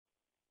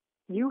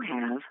You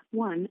have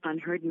one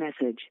unheard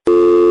message.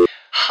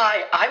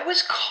 Hi, I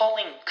was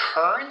calling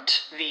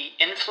Current, the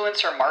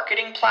influencer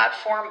marketing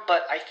platform,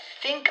 but I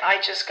think I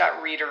just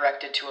got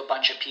redirected to a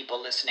bunch of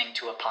people listening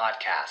to a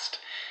podcast.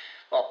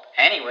 Well,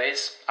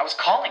 anyways, I was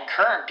calling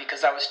Current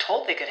because I was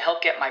told they could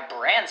help get my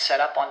brand set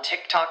up on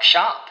TikTok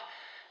Shop,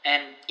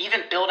 and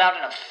even build out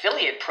an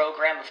affiliate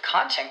program of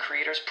content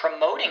creators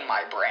promoting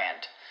my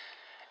brand,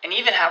 and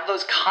even have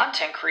those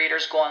content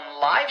creators go on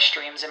live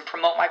streams and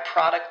promote my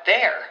product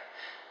there.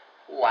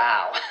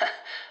 Wow,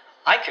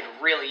 I could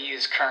really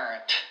use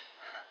Current.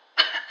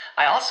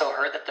 I also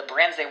heard that the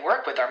brands they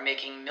work with are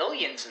making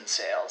millions in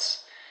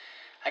sales.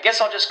 I guess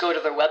I'll just go to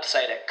their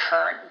website at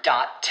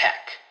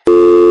current.tech.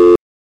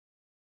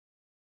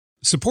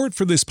 Support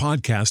for this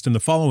podcast and the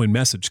following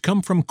message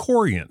come from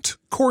Corient.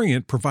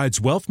 Corient provides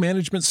wealth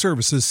management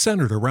services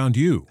centered around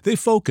you. They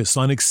focus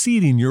on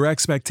exceeding your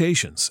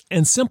expectations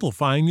and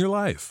simplifying your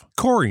life.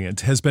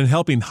 Corient has been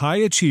helping high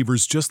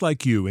achievers just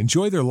like you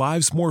enjoy their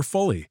lives more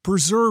fully,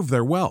 preserve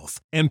their wealth,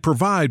 and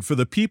provide for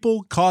the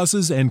people,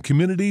 causes, and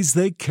communities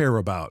they care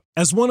about.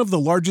 As one of the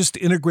largest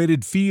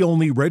integrated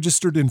fee-only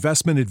registered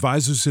investment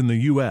advisors in the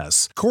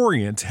U.S.,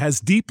 Corient has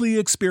deeply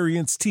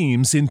experienced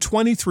teams in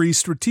 23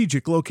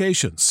 strategic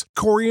locations.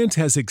 Corient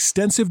has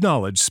extensive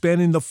knowledge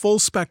spanning the full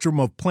spectrum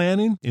of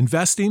planning,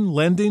 investing,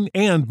 lending,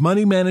 and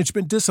money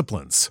management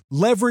disciplines.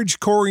 Leverage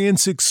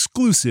Corient's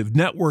exclusive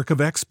network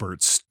of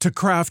experts to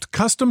craft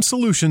custom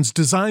solutions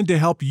designed to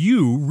help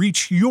you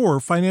reach your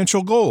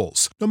financial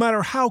goals, no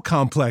matter how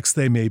complex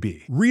they may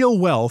be. Real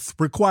wealth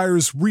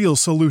requires real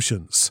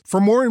solutions. For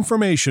more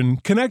information,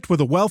 connect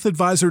with a wealth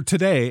advisor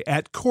today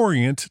at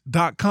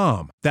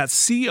Corient.com.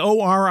 That's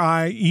Corient.com.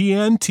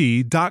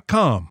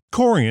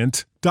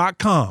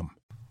 Corient.com.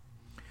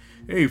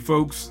 Hey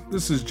folks,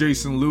 this is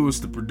Jason Lewis,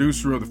 the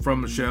producer of the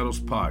From the Shadows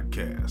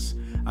podcast.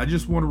 I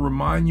just want to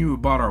remind you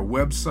about our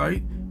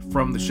website,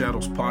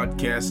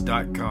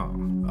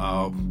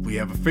 FromTheShadowsPodcast.com. We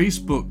have a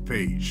Facebook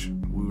page.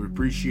 We would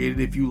appreciate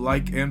it if you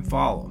like and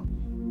follow.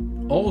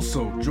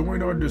 Also,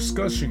 join our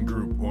discussion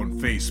group on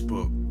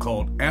Facebook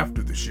called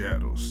After the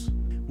Shadows.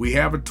 We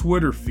have a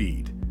Twitter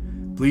feed.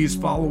 Please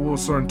follow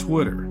us on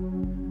Twitter.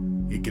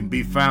 It can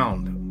be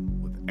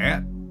found with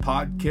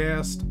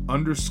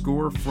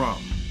 @podcast_from.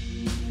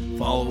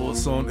 Follow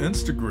us on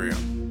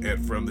Instagram at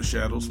From the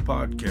Shadows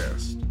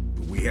Podcast.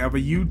 We have a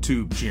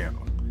YouTube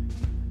channel.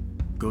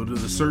 Go to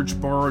the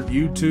search bar of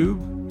YouTube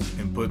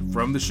and put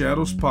From the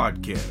Shadows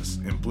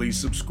Podcast, and please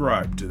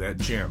subscribe to that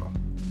channel.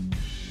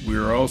 We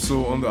are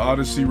also on the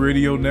Odyssey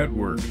Radio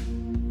Network,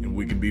 and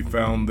we can be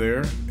found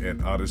there at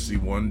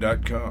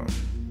odyssey1.com.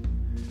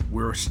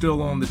 We're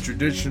still on the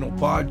traditional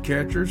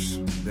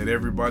podcatchers that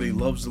everybody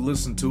loves to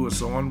listen to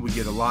us on. We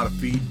get a lot of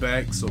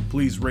feedback, so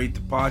please rate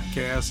the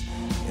podcast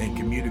and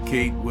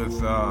communicate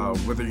with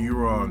whether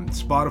you're on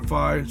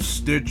Spotify,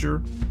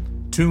 Stitcher,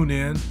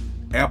 TuneIn,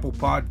 Apple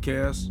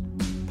Podcasts,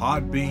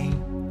 Podbean,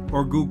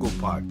 or Google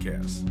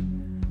Podcasts.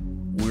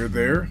 We're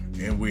there,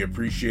 and we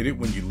appreciate it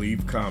when you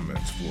leave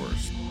comments for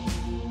us.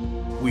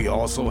 We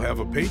also have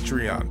a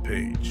Patreon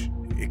page.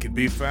 It can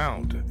be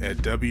found at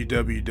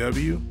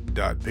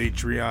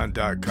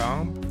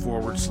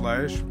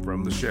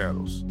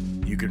www.patreon.com/FromTheShadows.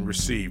 You can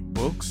receive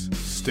books,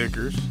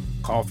 stickers,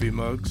 coffee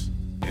mugs,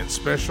 and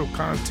special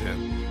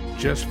content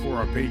just for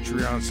our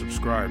Patreon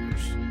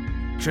subscribers.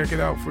 Check it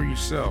out for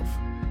yourself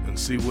and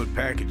see what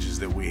packages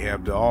that we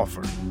have to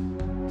offer.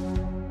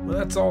 Well,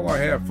 that's all I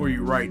have for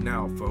you right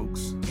now,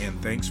 folks,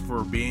 and thanks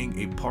for being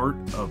a part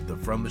of the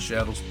From the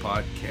Shadows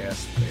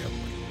podcast family.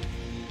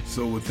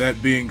 So with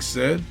that being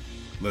said,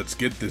 let's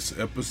get this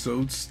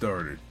episode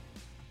started.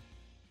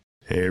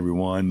 Hey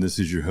everyone, this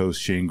is your host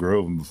Shane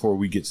Grove, and before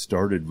we get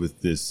started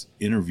with this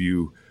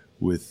interview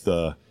with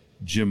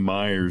Jim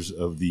Myers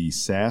of the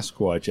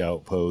Sasquatch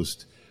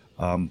Outpost,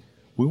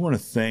 we want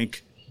to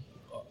thank,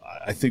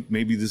 I think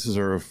maybe this is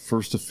our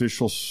first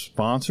official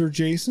sponsor,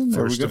 Jason?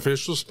 First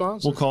official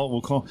sponsor?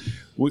 We'll call.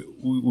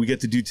 We get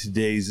to do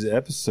today's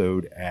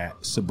episode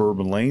at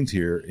Suburban Lanes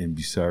here in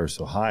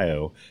Bucyrus,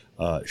 Ohio.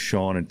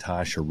 Sean and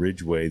Tasha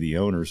Ridgway, the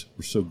owners,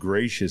 were so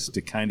gracious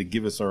to kind of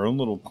give us our own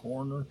little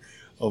corner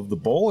of the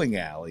bowling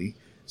alley.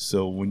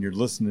 So when you're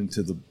listening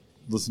to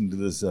this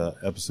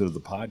episode of the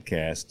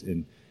podcast,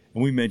 and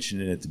we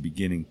mentioned it at the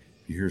beginning,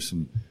 you hear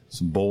some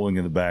bowling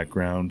in the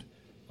background.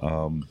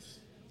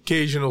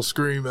 Occasional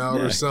scream out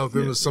or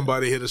something, or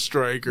somebody hit a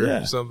strike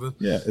or something.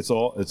 Yeah, it's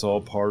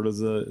all part of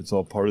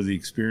the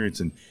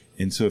experience, and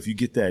so if you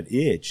get that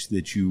itch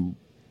that you're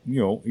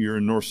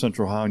in North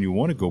Central Ohio and you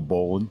want to go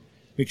bowling,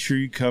 make sure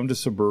you come to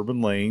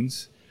Suburban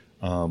Lanes.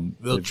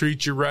 They'll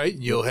treat you right,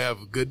 and you'll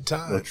have a good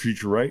time. They'll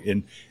treat you right,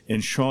 and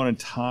Sean and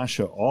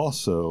Tasha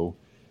also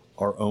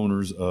are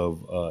owners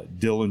of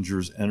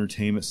Dillinger's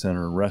Entertainment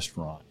Center and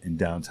Restaurant in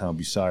downtown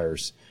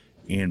Bucyrus,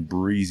 and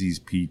Breezy's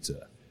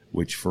Pizza,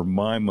 which for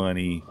my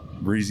money,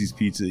 Breezy's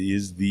Pizza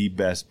is the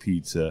best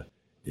pizza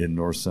in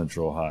North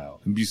Central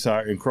Ohio,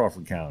 in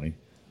Crawford County,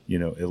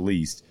 at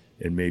least,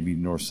 and maybe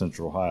North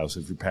Central Ohio. So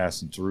if you're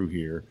passing through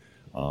here,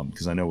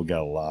 because I know we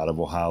got a lot of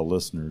Ohio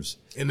listeners.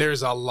 And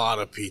there's a lot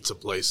of pizza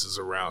places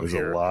around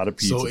here. There's a lot of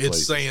pizza places. So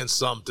it's saying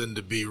something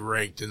to be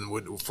ranked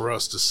and for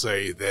us to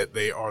say that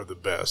they are the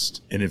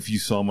best. And if you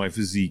saw my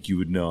physique, you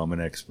would know I'm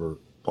an expert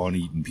on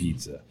eating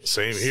pizza.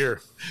 Same here.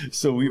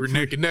 So we're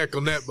neck and neck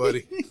on that,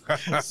 buddy.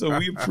 So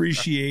we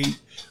appreciate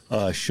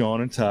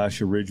Sean and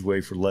Tasha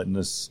Ridgway for letting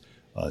us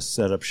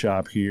set up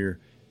shop here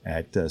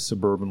at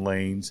Suburban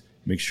Lanes.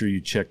 Make sure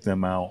you check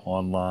them out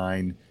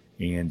online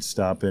and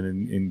stop in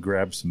and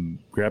grab some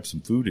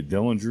food at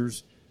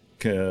Dillinger's.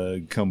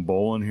 Come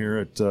bowling here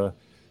at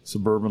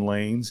Suburban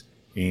Lanes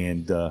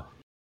and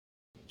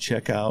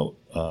check out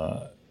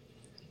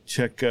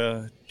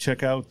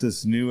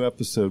this new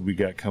episode we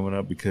got coming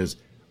up, because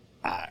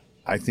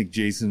I think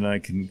Jason and I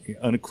can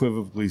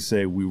unequivocally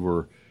say we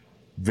were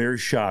very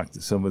shocked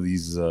at some of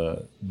these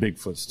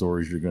Bigfoot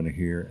stories you're going to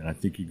hear, and I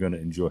think you're going to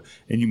enjoy.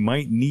 And you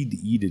might need to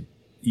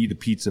eat a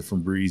pizza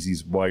from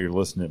Breezy's while you're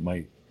listening. It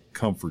might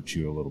comfort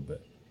you a little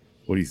bit.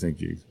 What do you think,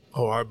 Jason?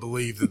 Oh, I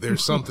believe that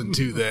there's something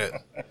to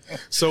that.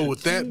 So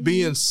with that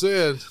being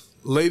said,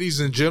 ladies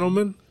and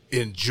gentlemen,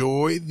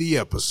 enjoy the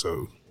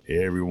episode.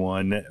 Hey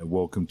everyone,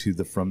 welcome to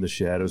the From the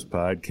Shadows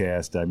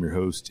podcast. I'm your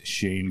host,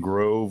 Shane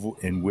Grove,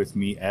 and with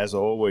me, as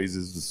always,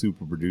 is the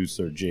super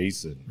producer,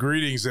 Jason.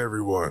 Greetings,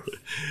 everyone.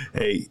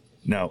 Hey,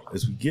 now,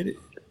 as we get it,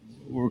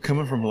 we're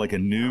coming from like a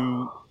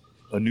new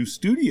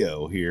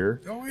studio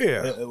here. Oh,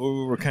 yeah.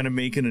 We're kind of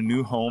making a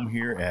new home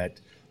here at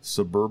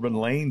Suburban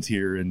Lanes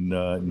here in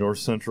north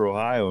central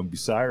Ohio in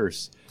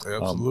Bucyrus.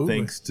 Absolutely.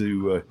 Thanks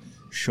to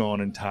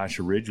Sean and Tasha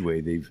Ridgway.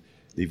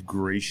 They've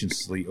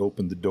graciously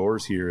opened the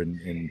doors here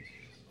and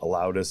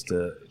allowed us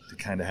to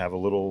kind of have a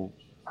little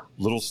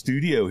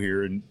studio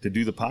here and to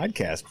do the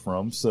podcast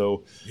from.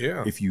 So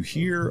yeah, if you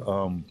hear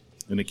an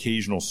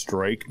occasional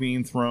strike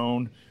being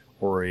thrown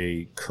or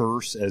a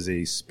curse as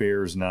a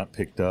spare is not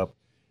picked up,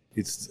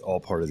 it's all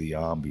part of the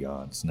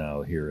ambiance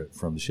now here at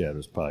From the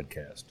Shadows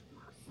podcast.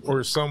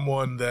 Or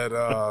someone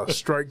that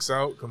strikes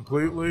out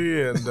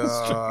completely and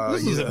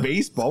this is a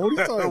baseball. What are you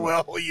talking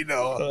about?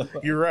 Well,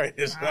 you're right.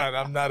 It's not.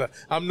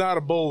 I'm not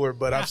a bowler,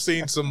 but I've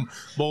seen some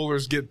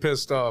bowlers get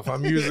pissed off.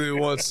 I'm usually the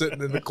one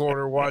sitting in the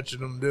corner watching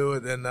them do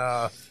it, and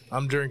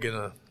I'm drinking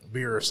a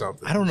beer or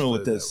something. I don't know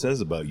what that says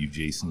about you,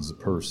 Jason, as a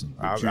person.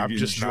 I'm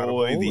just not a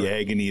enjoy the bowler.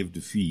 agony of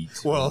defeat.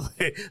 Well,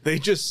 they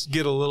just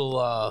get a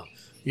little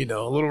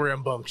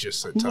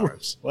rambunctious at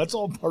times. Well, that's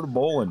all part of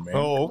bowling, man.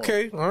 Oh,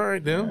 okay. All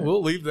right, then.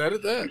 We'll leave that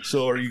at that.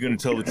 So are you going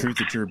to tell the truth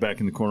that you're back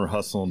in the corner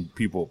hustling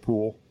people at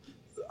pool?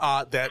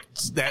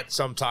 That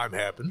sometime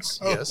happens,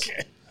 yes.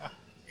 Okay.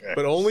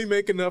 But only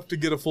make enough to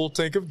get a full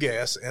tank of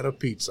gas and a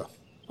pizza.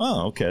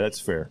 Oh, okay. That's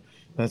fair.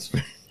 That's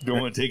fair.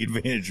 Don't want to take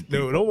advantage of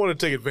people. No, don't want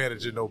to take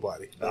advantage of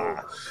nobody.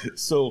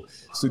 So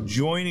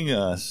joining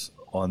us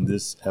on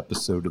this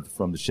episode of the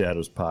From the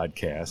Shadows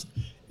podcast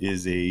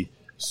is a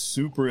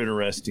super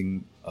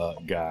interesting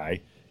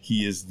guy.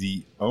 He is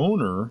the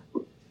owner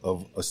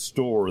of a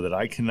store that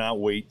I cannot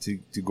wait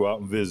to go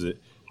out and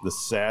visit, the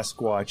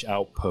Sasquatch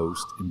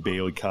Outpost in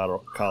Bailey,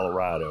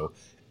 Colorado,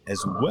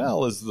 as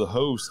well as the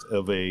host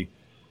of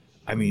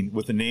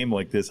with a name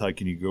like this, how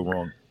can you go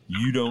wrong?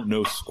 You Don't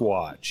Know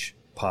Squatch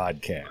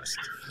podcast.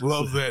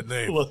 Love that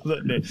name. Love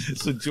that name.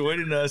 So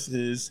joining us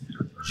is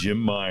Jim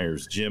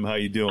Myers. Jim, how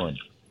you doing?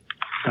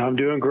 I'm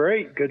doing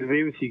great. Good to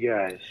be with you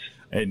guys.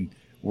 And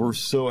we're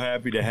so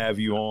happy to have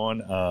you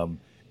on.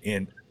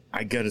 And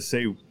I got to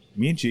say,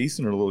 me and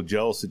Jason are a little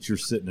jealous that you're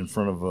sitting in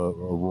front of a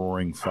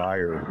roaring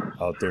fire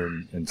out there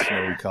in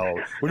snowy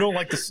Colorado. We don't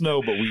like the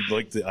snow, but we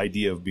like the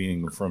idea of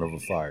being in front of a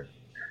fire.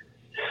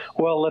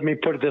 Well, let me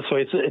put it this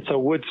way. It's a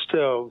wood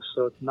stove,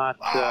 so it's not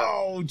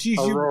a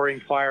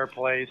roaring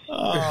fireplace.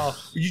 Oh,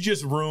 you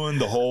just ruined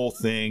the whole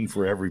thing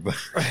for everybody.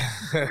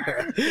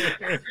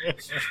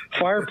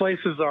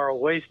 Fireplaces are a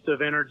waste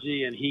of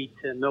energy and heat,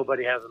 and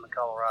nobody has them in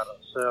Colorado.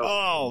 So,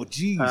 oh,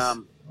 geez.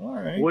 All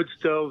right. Wood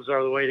stoves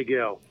are the way to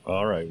go.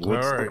 All right.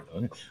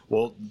 Okay.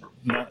 Well,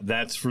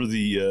 that's for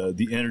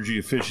the energy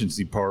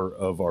efficiency part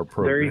of our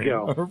program. There you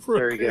go.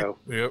 There you go.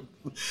 Yep.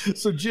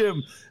 So,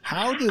 Jim,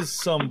 how does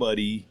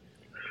somebody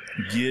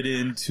get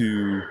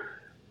into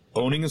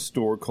owning a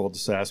store called the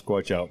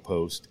Sasquatch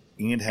Outpost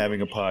and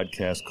having a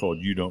podcast called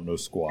You Don't Know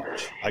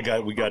Squatch?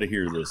 We got to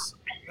hear this.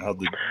 How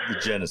the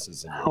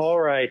genesis of this. All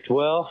right.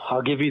 Well,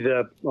 I'll give you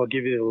the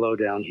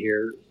lowdown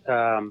here.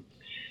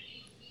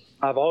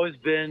 I've always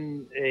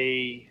been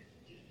a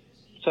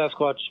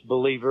Sasquatch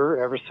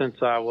believer ever since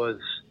I was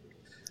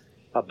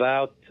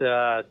about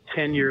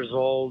 10 years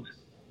old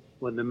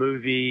when the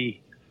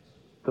movie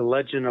The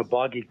Legend of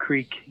Boggy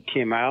Creek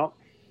came out,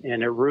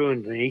 and it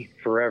ruined me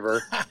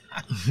forever.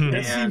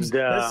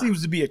 That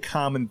seems to be a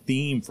common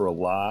theme for a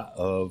lot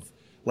of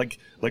like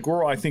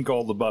we're I think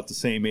all about the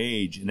same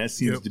age, and that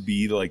seems to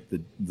be like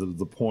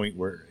the point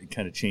where it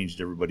kind of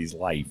changed everybody's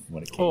life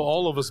when it came. Oh,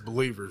 all of us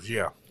believers,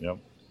 yeah. Yep.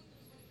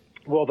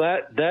 Well,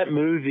 that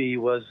movie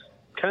was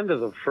kind of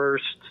the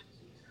first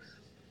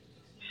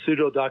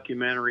pseudo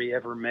documentary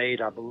ever made,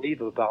 I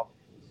believe, about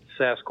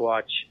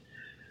Sasquatch,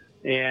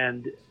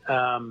 and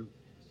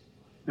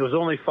it was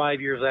only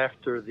 5 years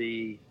after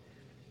the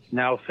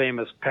now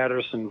famous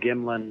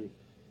Patterson-Gimlin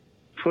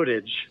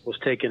footage was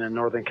taken in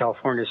Northern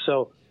California.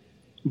 So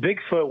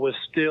Bigfoot was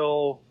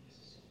still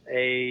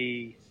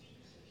a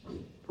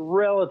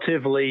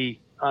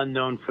relatively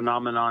unknown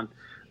phenomenon,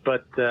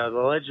 but the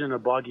legend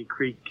of Boggy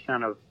Creek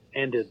kind of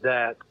ended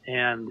that.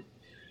 And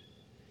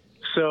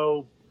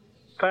so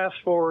fast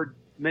forward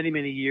many,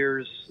 many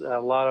years, a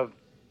lot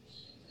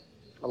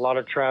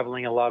of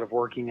traveling, a lot of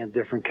working in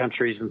different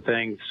countries and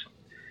things,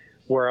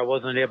 where I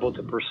wasn't able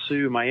to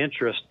pursue my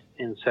interest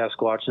in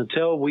Sasquatch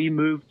until we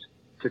moved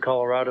to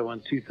Colorado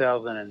in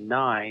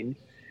 2009.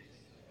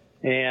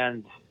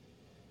 And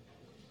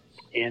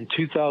in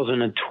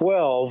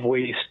 2012,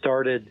 we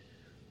started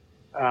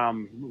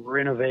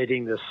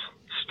renovating this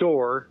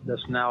store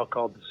that's now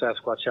called the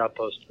Sasquatch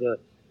Outpost.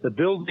 The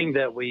building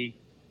that we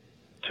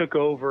took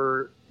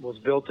over was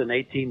built in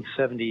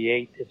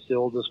 1878. It's the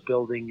oldest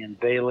building in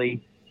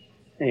Bailey,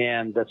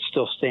 and that's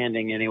still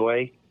standing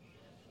anyway.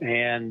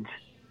 And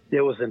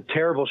it was in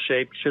terrible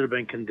shape, should have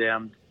been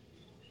condemned.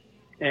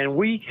 And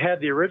we had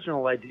the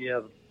original idea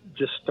of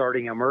just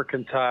starting a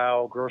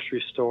mercantile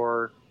grocery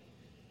store.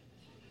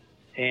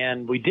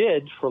 And we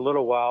did for a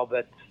little while,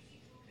 but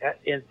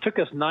it took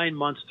us 9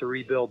 months to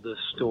rebuild this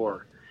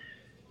store.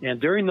 And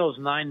during those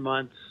 9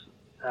 months,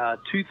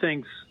 two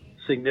things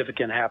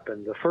significant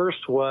happened. The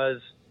first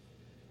was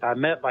I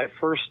met my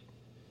first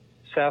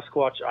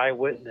Sasquatch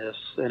eyewitness,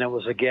 and it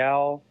was a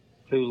gal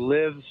who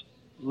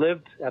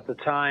lived at the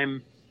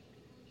time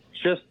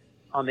just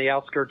on the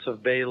outskirts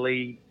of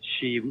Bailey.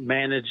 She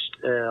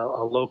managed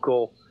a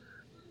local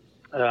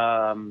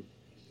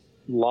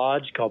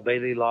lodge called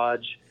Bailey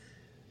Lodge,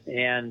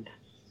 and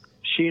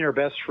she and her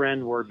best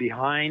friend were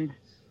behind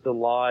the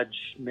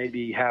lodge,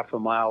 maybe half a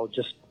mile,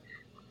 just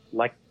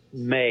like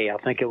May. I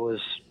think it was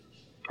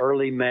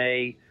early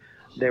May.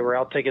 They were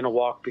out taking a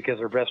walk because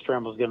her best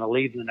friend was going to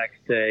leave the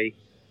next day,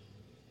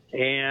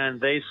 and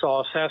they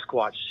saw a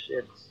Sasquatch.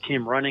 It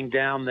came running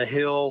down the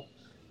hill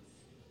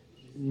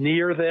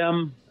near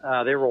them.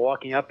 They were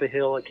walking up a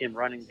hill. It came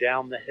running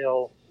down the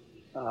hill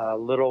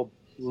little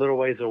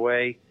ways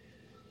away,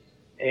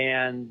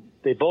 and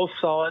they both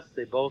saw it.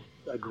 They both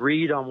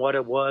agreed on what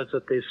it was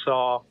that they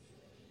saw.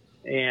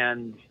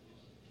 And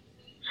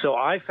so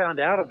I found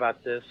out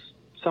about this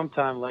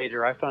sometime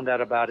later. I found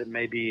out about it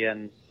maybe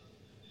in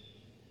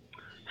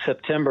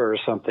September or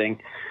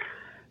something.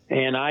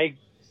 And I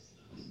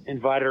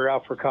invited her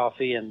out for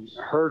coffee and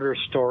heard her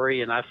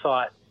story. And I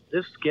thought,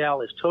 this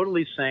gal is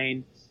totally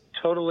sane,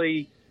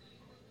 totally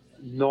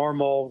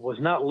normal, was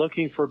not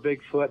looking for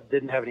Bigfoot,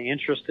 didn't have any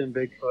interest in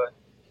Bigfoot.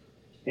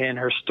 And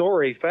her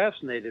story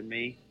fascinated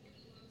me,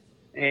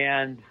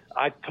 and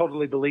I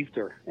totally believed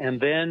her. And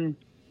then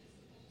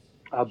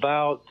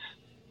about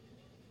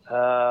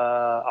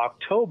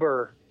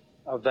October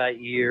of that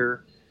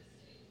year,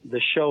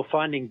 the show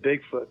Finding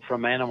Bigfoot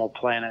from Animal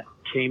Planet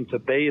came to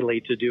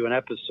Bailey to do an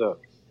episode.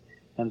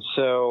 And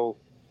so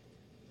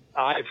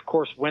I, of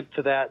course, went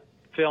to that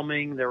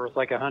filming. There was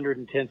like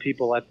 110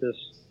 people at this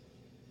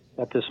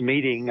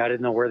meeting. I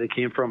didn't know where they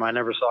came from. I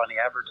never saw any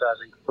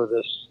advertising for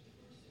this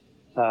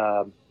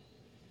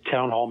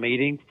town hall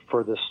meeting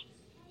for this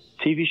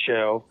TV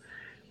show,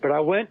 but I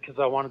went because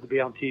I wanted to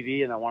be on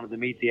TV and I wanted to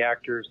meet the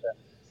actors. And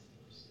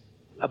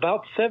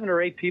about 7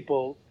 or 8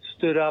 people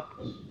stood up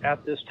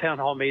at this town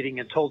hall meeting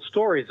and told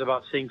stories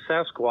about seeing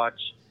Sasquatch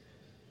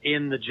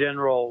in the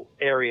general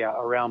area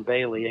around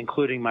Bailey,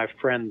 including my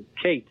friend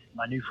Kate,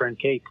 my new friend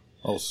Kate.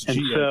 Oh, so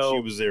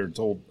she was there and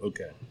told,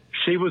 okay.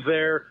 She was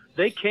there.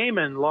 They came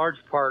in large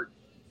part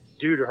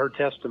due to her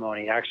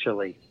testimony,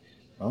 actually.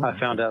 Oh, I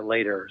found out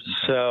later.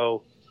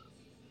 So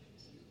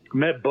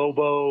met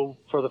Bobo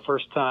for the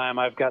first time.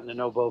 I've gotten to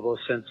know Bobo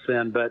since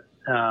then, but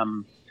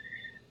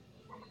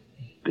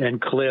and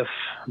Cliff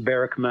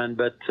Barrickman.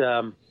 But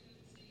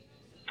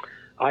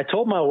I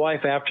told my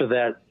wife after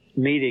that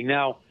meeting.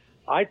 Now,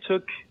 I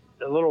took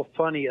a little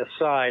funny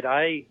aside.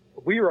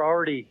 We were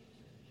already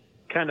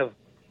kind of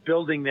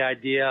building the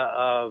idea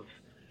of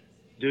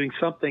doing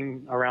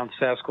something around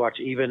Sasquatch,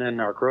 even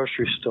in our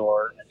grocery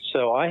store. And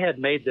so I had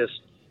made this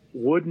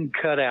wooden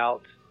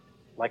cutout,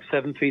 like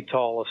 7 feet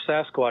tall, of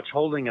Sasquatch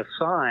holding a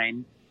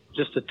sign,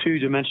 just a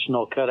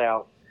 2-dimensional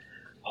cutout,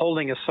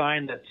 holding a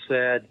sign that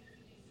said,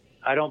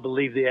 "I don't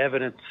believe the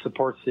evidence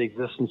supports the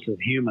existence of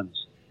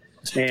humans."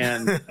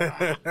 And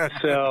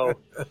so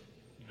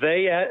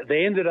they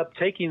ended up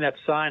taking that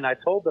sign. I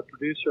told the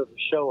producer of the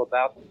show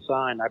about the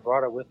sign. I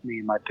brought it with me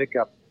in my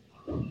pickup.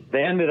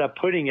 They ended up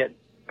putting it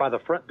by the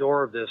front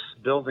door of this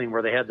building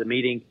where they had the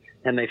meeting,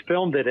 and they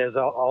filmed it as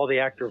all the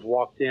actors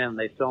walked in.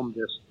 They filmed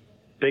this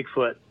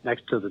Bigfoot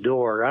next to the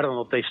door. I don't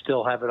know if they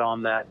still have it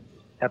on that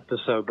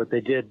episode, but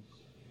they did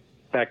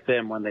back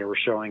then when they were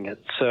showing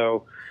it.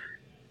 So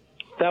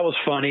that was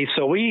funny.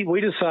 So we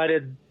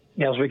decided,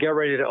 as we got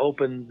ready to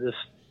open this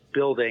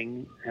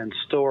building and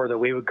store, that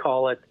we would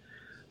call it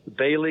the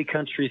Bailey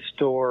Country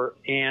Store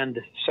and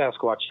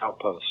Sasquatch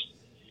Outpost.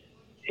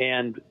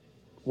 And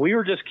we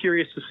were just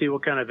curious to see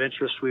what kind of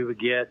interest we would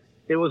get.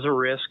 It was a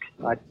risk,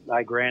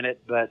 I grant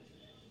it, but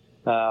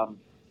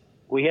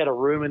we had a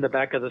room in the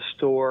back of the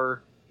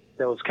store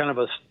that was kind of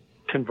a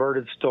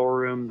converted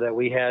storeroom that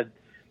we had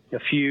a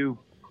few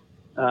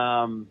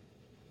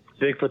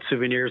Bigfoot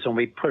souvenirs, and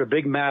we put a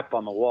big map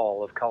on the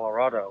wall of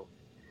Colorado.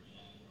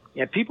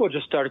 And people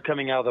just started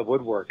coming out of the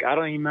woodwork. I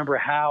don't even remember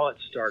how it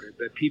started,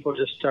 but people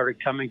just started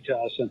coming to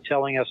us and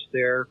telling us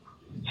their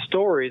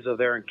stories of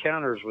their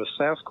encounters with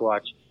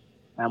Sasquatch.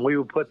 And we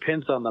would put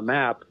pins on the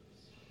map.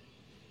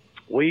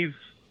 We've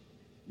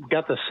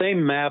got the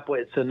same map.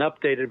 It's an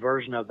updated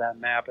version of that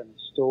map in the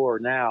store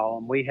now.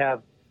 And we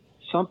have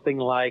something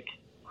like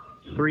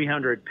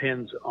 300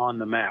 pins on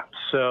the map.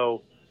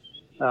 So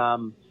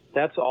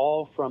that's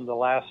all from the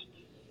last,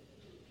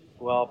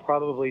 well,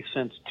 probably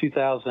since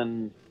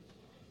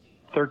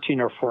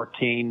 2013 or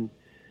 14.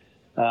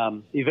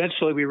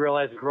 Eventually we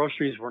realized the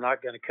groceries were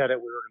not going to cut it.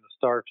 We were going to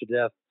starve to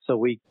death. So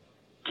we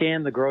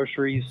canned the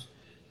groceries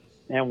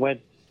and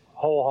went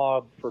whole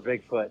hog for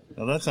Bigfoot.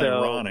 Now that's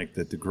ironic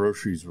that the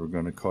groceries were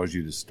going to cause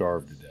you to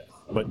starve to death.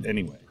 But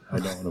anyway, I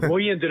don't want to.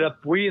 we ended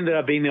up being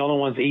the only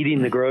ones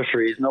eating the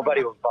groceries.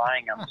 Nobody was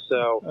buying them.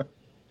 So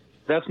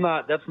that's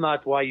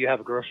not why you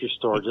have a grocery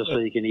store, just so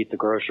you can eat the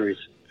groceries.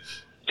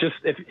 Just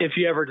if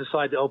you ever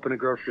decide to open a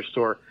grocery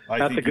store,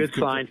 that's a good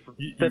sign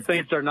that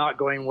things are not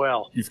going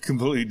well. You've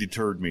completely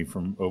deterred me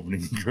from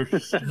opening a grocery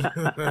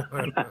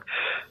store.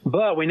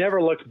 But we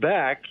never looked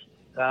back.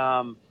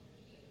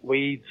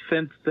 We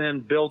since then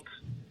built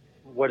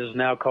what is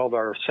now called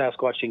our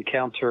Sasquatch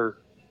Encounter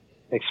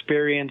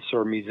Experience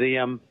or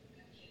Museum,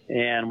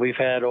 and we've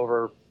had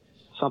over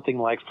something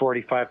like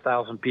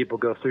 45,000 people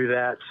go through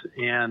that,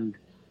 and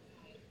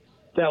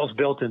that was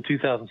built in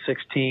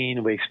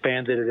 2016. We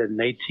expanded it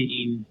in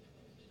 18.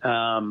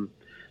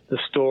 The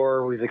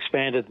store, we've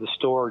expanded the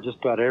store just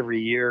about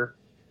every year.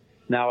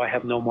 Now I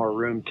have no more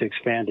room to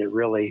expand it,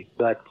 really.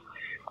 But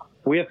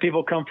we have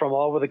people come from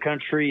all over the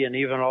country and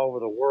even all over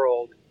the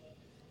world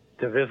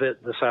to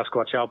visit the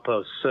Sasquatch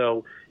Outpost.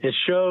 So it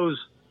shows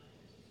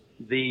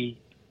the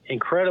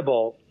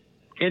incredible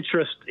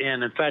interest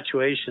and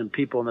infatuation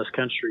people in this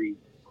country,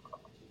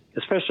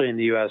 especially in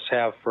the U.S.,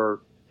 have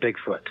for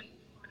Bigfoot.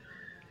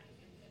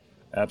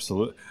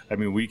 Absolutely. I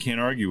mean, we can't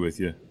argue with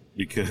you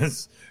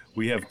because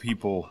we have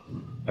people.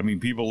 I mean,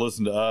 people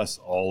listen to us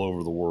all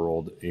over the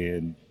world,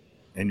 and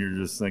you're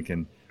just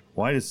thinking,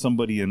 why is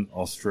somebody in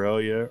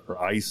Australia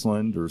or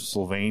Iceland or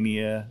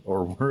Slovenia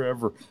or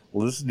wherever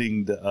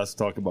listening to us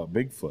talk about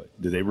Bigfoot?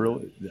 Do they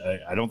really?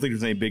 I don't think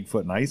there's any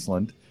Bigfoot in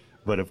Iceland,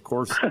 but of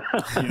course,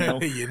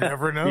 you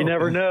never know. You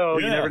never know.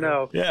 Yeah. You never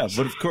know. Yeah,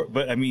 but of course,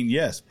 I mean,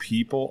 yes,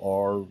 people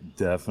are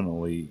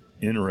definitely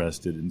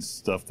interested in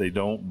stuff they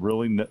don't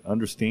really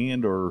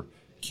understand or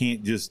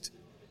can't just,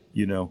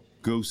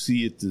 go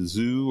see at the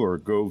zoo or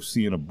go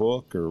see in a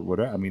book or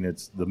whatever. I mean,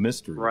 it's the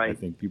mystery. Right. I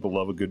think people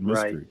love a good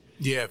mystery. Right.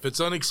 Yeah, if it's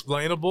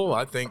unexplainable,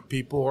 I think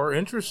people are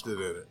interested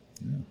in it.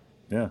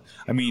 Yeah.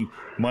 I mean,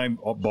 my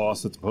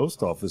boss at the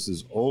post office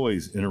is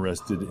always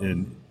interested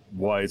in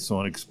why it's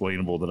so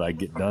unexplainable that I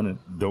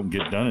don't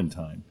get done in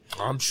time.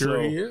 I'm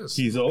sure he is.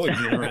 He's always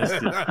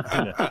interested.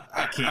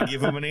 I can't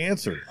give him an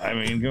answer. I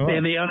mean, go on.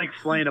 And the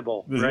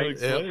unexplainable, right?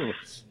 Unexplainable. Yep.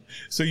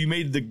 So you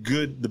made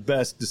the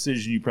best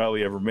decision you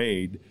probably ever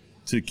made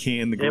to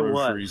can the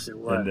groceries. It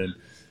was. And then,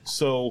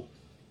 so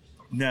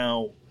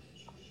now,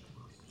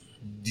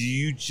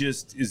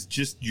 is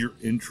just your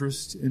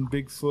interest in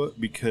Bigfoot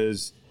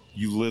because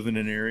you live in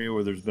an area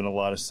where there's been a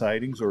lot of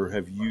sightings, or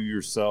have you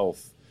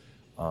yourself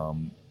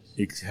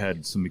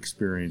had some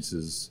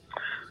experiences?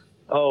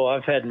 Oh,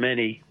 I've had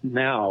many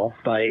now.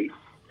 By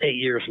 8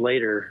 years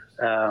later,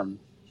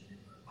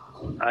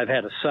 I've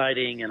had a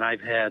sighting, and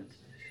I've had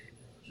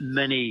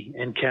many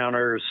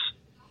encounters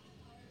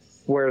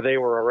where they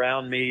were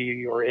around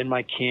me or in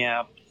my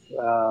camp,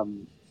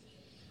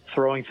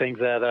 throwing things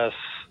at us.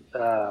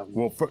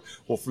 Well,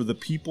 for the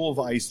people of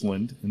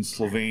Iceland and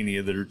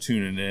Slovenia that are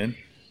tuning in,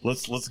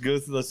 let's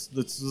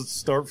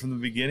start from the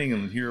beginning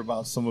and hear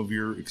about some of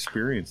your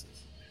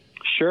experiences.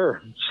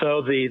 Sure.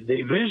 So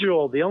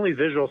the only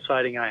visual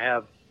sighting I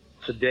have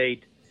to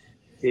date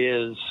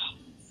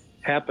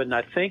happened,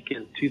 I think,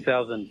 in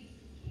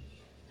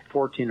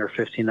 2014 or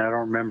 15. I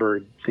don't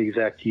remember the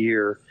exact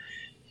year.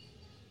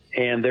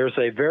 And there's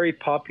a very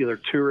popular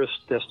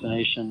tourist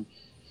destination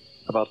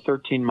about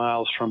 13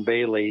 miles from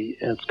Bailey,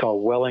 and it's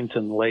called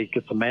Wellington Lake.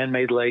 It's a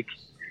man-made lake.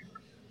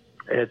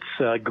 It's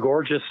a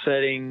gorgeous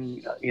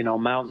setting,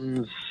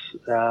 mountains.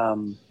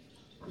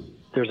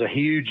 There's a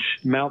huge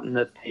mountain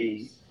at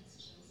the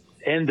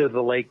end of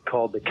the lake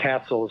called the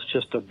Castle. It's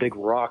just a big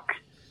rock,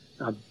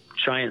 a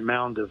giant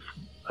mound of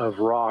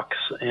rocks.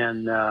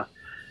 And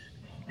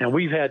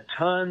we've had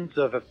tons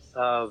of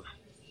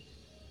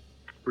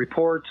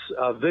reports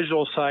of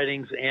visual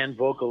sightings and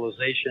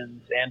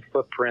vocalizations and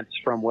footprints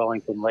from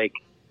Wellington Lake.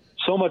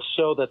 So much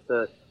so that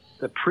the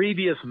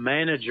previous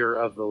manager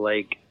of the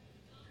lake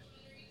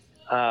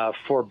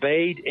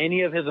forbade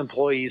any of his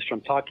employees from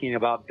talking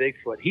about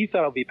Bigfoot. He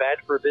thought it would be bad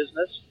for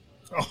business.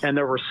 Oh. And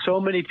there were so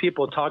many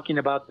people talking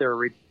about their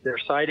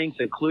sightings,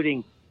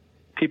 including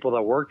people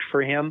that worked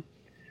for him.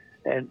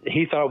 And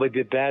he thought it would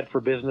be bad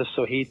for business,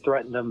 so he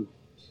threatened them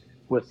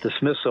with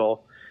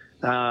dismissal.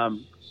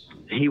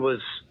 He was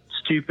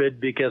stupid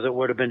because it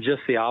would have been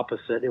just the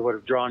opposite. It would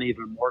have drawn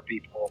even more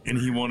people and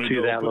he wanted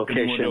to that open, location.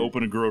 And he wanted to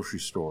open a grocery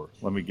store.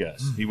 Let me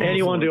guess. He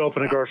wanted to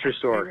open a grocery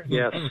store.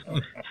 Yes.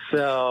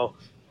 So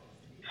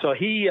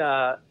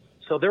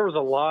there was a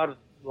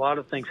lot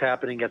of things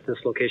happening at this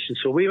location.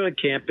 So we went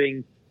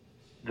camping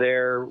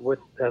there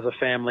as a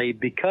family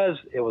because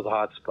it was a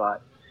hot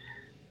spot,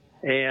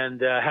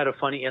 and had a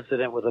funny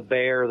incident with a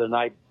bear the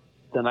night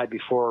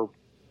before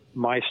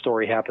my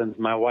story happened.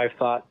 My wife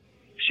thought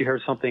she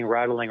heard something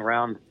rattling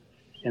around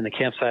in the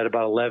campsite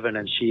about 11,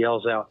 and she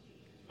yells out,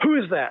 "Who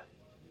is that?"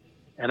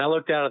 And I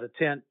looked out of the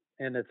tent,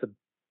 and it's a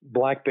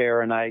black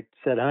bear, and I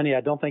said, "Honey,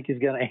 I don't think he's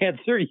going to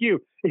answer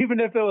you. Even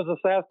if it was a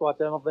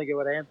Sasquatch, I don't think it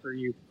would answer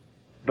you."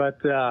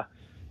 But the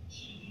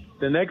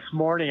next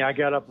morning, I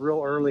got up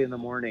real early in the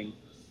morning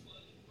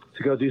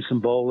to go do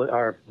some bowling.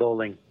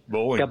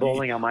 Got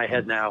bowling on my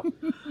head now.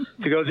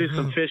 To go do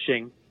some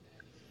fishing.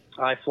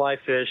 I fly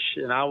fish,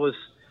 and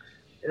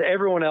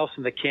everyone else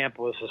in the camp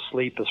was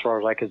asleep as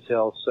far as I could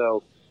tell.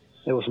 So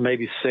it was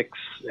maybe 6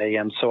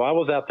 a.m. So I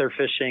was out there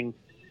fishing,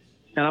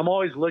 and I'm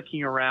always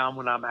looking around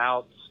when I'm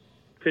out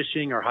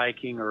fishing or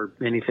hiking or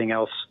anything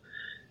else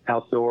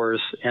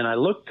outdoors. And I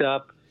looked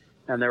up,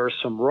 and there were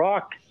some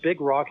big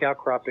rock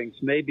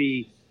outcroppings,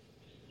 maybe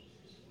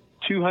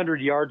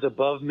 200 yards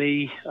above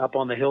me up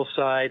on the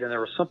hillside. And there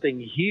was something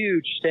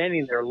huge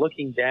standing there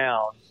looking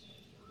down,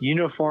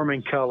 uniform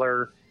in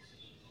color,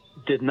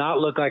 did not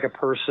look like a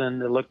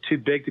person. It looked too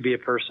big to be a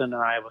person.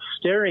 And I was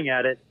staring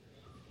at it.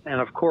 And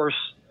of course,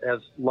 as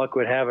luck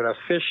would have it, a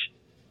fish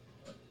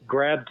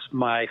grabbed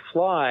my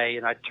fly,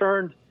 and I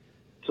turned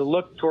to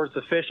look towards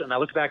the fish, and I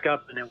looked back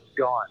up, and it was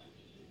gone.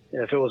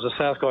 If it was a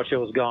Sasquatch, it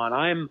was gone.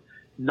 I'm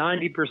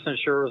 90%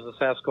 sure it was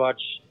a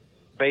Sasquatch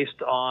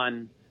based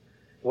on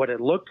what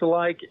it looked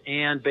like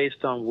and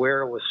based on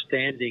where it was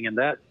standing. And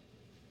that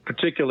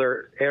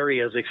particular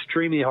area is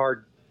extremely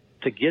hard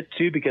to get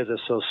to because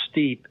it's so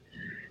steep.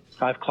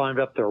 I've climbed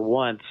up there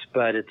once,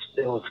 but it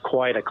was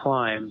quite a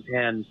climb.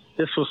 And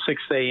this was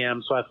 6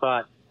 a.m., so I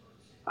thought,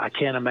 I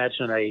can't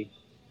imagine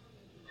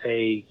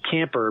a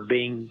camper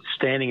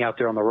standing out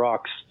there on the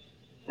rocks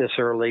this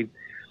early.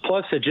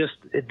 Plus, it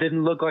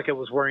didn't look like it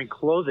was wearing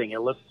clothing.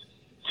 It looked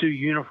too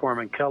uniform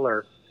in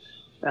color.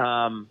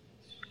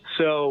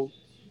 So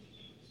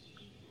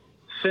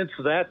since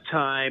that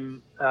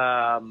time,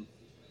 I've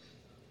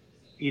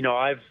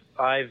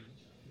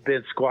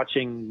been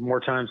squatching more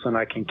times than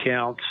I can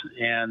count,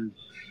 and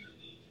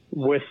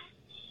with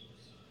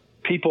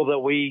people that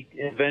we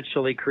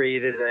eventually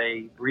created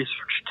a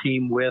research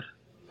team with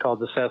called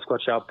the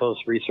Sasquatch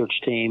Outpost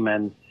Research Team.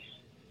 And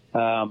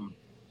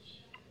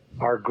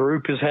our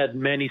group has had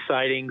many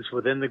sightings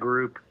within the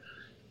group,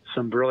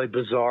 some really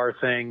bizarre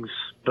things.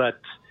 But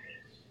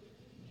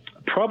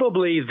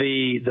probably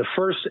the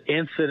first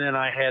incident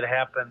I had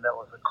happen that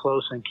was a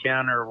close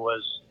encounter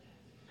was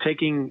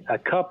taking a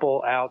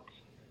couple out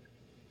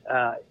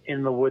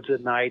in the woods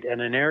at night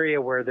in an area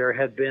where there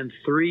had been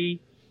 3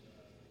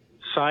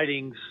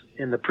 sightings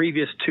in the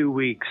previous 2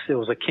 weeks. It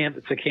was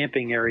it's a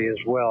camping area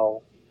as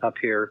well up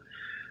here,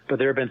 but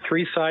there have been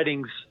 3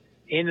 sightings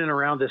in and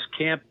around this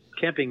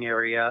camping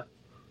area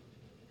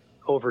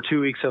over 2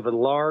 weeks of a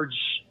large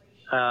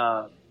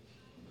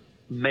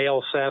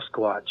male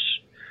Sasquatch.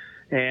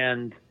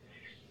 And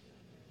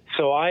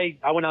so I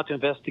went out to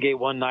investigate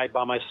one night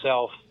by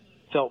myself,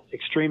 felt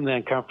extremely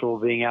uncomfortable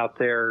being out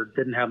there,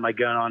 didn't have my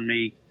gun on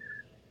me,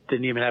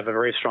 didn't even have a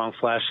very strong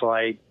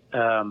flashlight.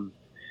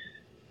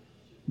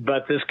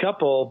 But this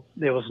couple,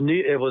 it was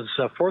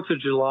 4th of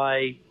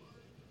July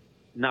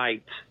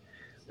night.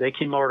 They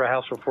came over to our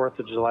house for 4th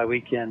of July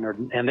weekend,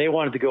 and they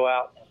wanted to go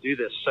out and do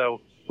this. So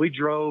we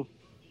drove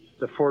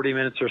the 40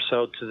 minutes or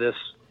so to this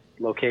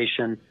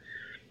location.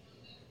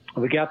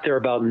 We got there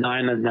about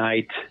 9 at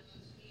night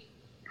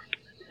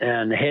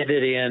and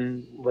headed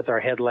in with our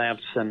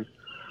headlamps. And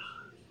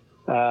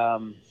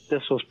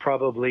this was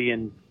probably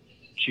in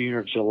June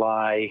or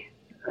July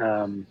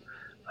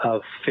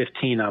of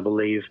 15, I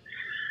believe.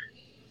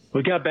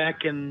 We got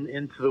back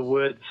into the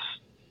woods.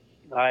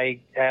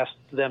 I asked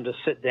them to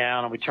sit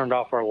down, and we turned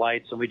off our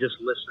lights, and we just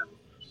listened.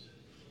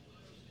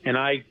 And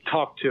I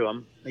talked to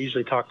them. I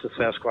usually talk to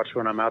Sasquatch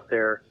when I'm out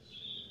there.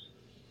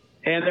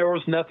 And there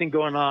was nothing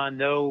going on,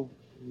 no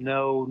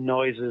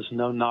noises,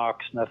 no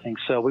knocks, nothing.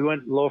 So we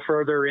went a little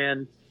further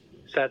in,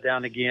 sat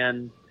down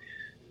again,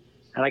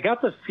 and I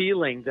got the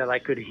feeling that I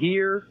could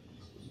hear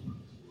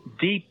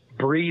deep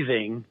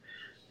breathing,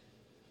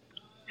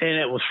 and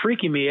it was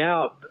freaking me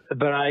out.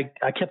 But I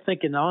kept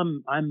thinking,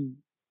 I'm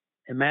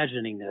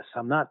imagining this.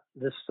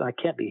 I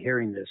can't be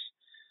hearing this.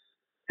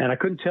 And I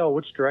couldn't tell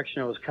which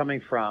direction it was coming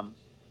from.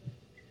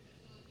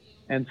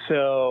 And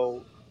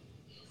so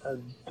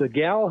the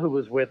gal who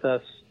was with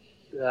us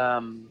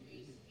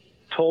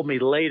told me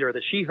later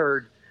that she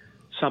heard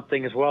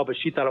something as well, but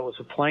she thought it was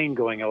a plane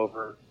going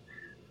over.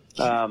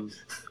 It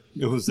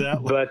was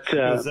that loud?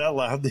 Was that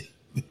loud? They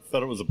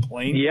thought it was a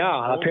plane?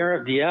 Yeah,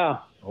 apparently,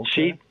 yeah.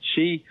 Okay.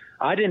 She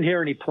I didn't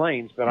hear any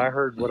planes, but I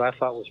heard what I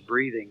thought was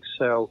breathing.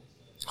 So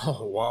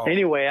Oh, wow.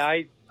 Anyway,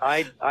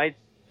 I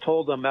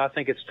told them I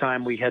think it's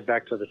time we head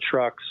back to the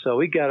truck. So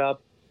we got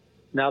up.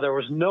 Now there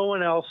was no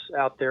one else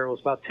out there. It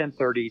was about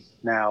 10:30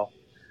 now.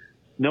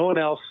 No one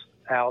else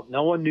out.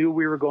 No one knew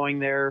we were going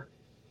there.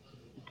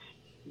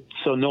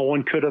 So no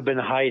one could have been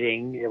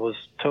hiding. It was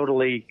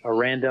totally a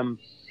random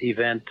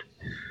event.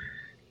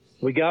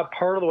 We got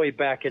part of the way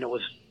back and it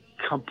was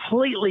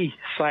completely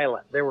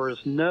silent. There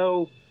was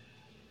no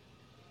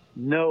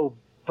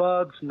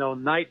bugs, no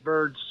night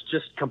birds,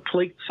 just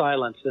complete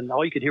silence. And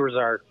all you could hear was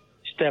our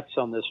steps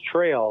on this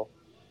trail.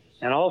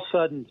 And all of a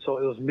sudden, so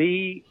it was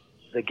me,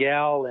 the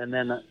gal, and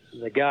then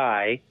the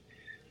guy.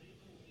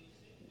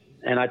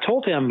 And I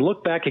told him,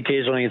 look back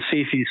occasionally and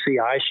see if you see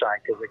eye shine,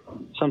 because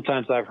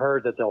sometimes I've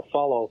heard that they'll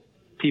follow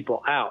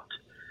people out.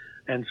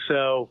 And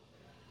so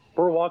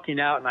we're walking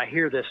out, and I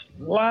hear this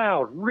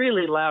loud,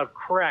 really loud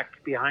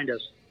crack behind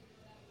us.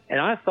 And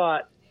I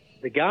thought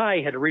the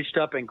guy had reached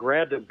up and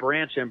grabbed a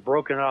branch and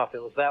broken it off.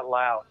 It was that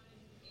loud.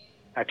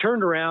 I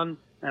turned around,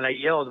 and I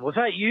yelled, was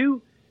that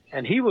you?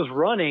 And he was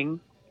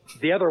running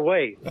the other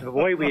way, the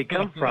way we had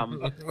come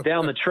from,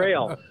 down the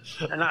trail.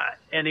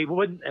 And he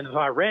wouldn't, and so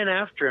I ran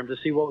after him to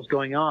see what was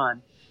going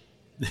on.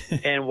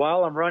 And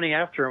while I'm running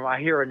after him, I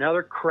hear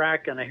another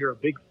crack and I hear a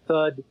big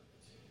thud.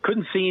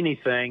 Couldn't see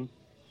anything.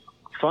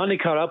 Finally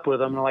caught up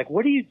with him and I'm like,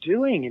 what are you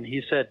doing? And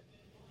he said,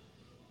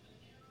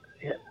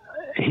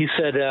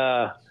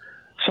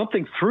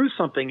 something threw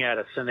something at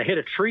us and they hit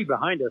a tree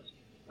behind us.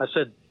 I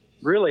said,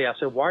 really? I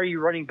said, why are you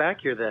running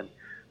back here then?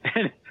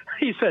 And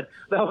he said,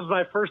 that was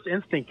my first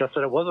instinct. I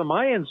said, it wasn't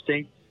my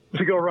instinct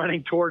to go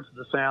running towards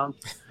the sounds,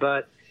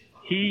 but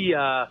he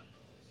was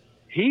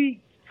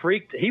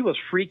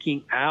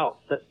freaking out.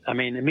 I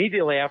mean,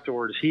 immediately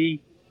afterwards,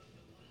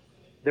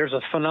 there's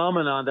a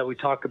phenomenon that we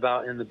talk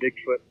about in the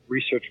Bigfoot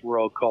research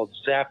world called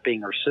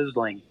zapping or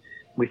sizzling.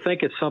 We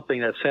think it's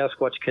something that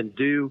Sasquatch can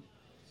do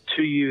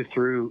to you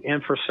through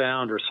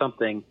infrasound or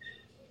something.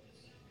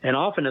 And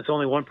often it's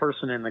only one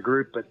person in the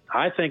group, but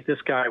I think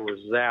this guy was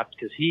zapped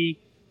because he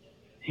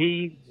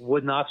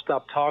would not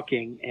stop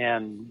talking,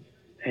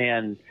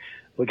 and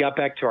we got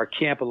back to our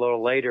camp a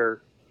little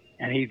later,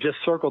 and he just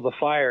circled the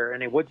fire,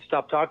 and he wouldn't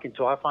stop talking.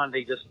 So I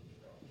finally just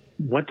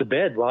went to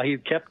bed while he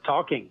kept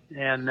talking.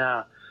 And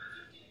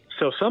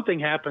so something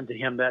happened to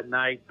him that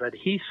night, but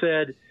he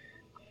said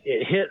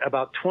it hit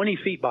about 20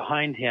 feet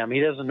behind him. He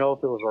doesn't know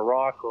if it was a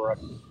rock or a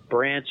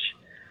branch,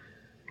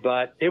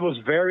 but it was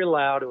very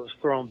loud. It was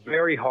thrown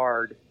very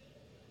hard.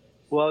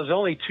 Well, there's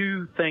only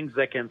two things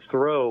that can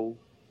throw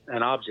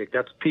an object.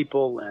 That's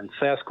people and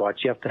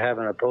Sasquatch. You have to have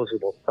an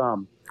opposable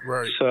thumb.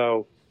 Right.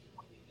 So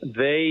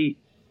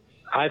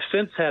I've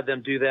since had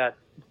them do that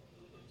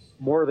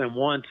more than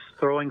once,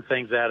 throwing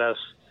things at us.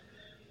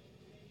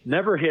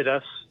 Never hit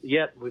us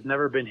yet. We've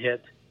never been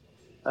hit.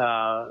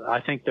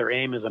 I think their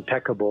aim is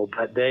impeccable,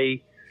 but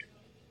they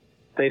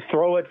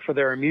throw it for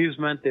their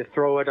amusement. They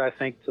throw it, I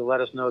think, to let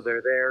us know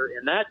they're there.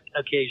 In that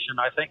occasion,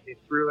 I think they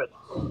threw it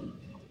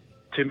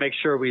to make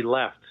sure we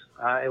left.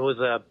 It was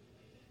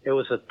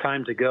a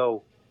time to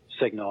go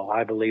signal,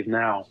 I believe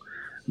now.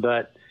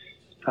 But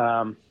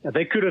if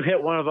they could have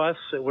hit one of us,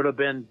 it would have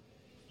been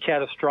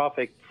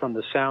catastrophic from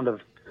the sound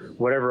of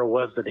whatever it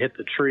was that hit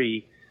the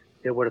tree.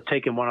 It would have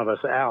taken one of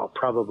us out,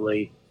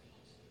 probably.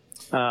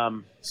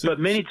 But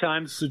many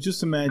times. So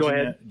just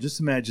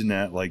imagine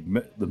that, like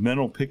the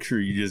mental picture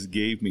you just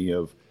gave me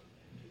of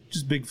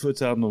just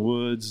Bigfoot's out in the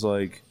woods,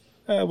 like,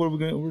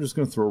 we're just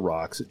going to throw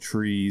rocks at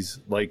trees,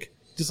 like.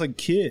 Just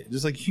like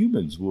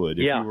humans would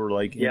if you were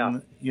like,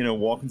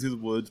 walking through the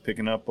woods,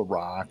 picking up a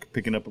rock,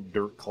 picking up a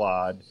dirt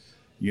clod,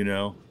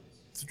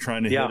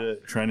 trying to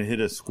hit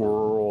a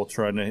squirrel,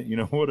 trying to,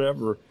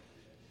 whatever.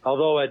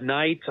 Although at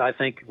night, I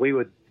think we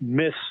would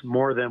miss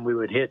more than we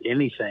would hit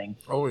anything.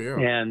 Oh yeah.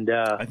 And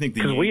I think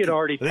because we had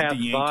already passed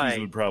the Yankees by,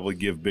 would probably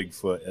give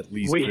Bigfoot at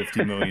least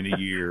 $50 million a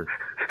year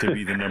to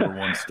be the number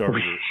one starter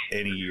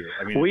any year.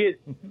 I mean,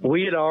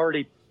 we had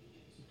already,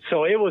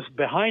 so it was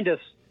behind us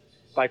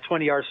by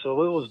 20 yards,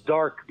 so it was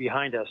dark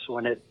behind us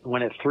when it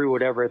threw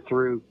whatever it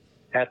threw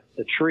at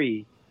the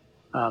tree.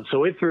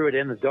 So it threw it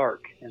in the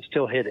dark and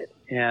still hit it.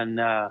 And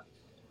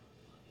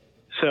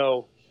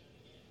so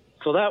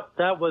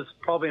that was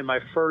probably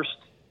my first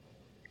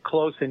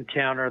close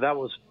encounter. That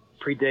was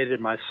predated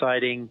my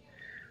sighting.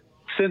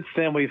 Since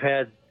then,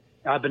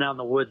 I've been out in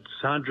the woods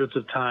hundreds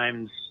of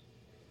times.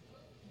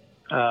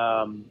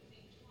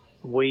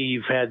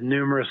 We've had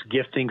numerous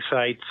gifting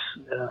sites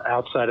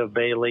outside of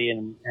Bailey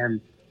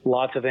and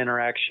lots of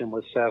interaction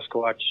with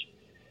Sasquatch.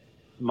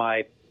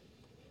 My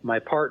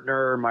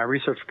partner, my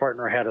research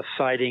partner, had a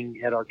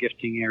sighting at our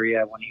gifting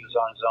area when he was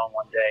on his own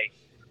one day,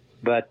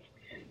 but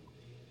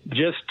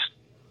just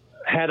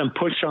had him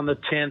push on the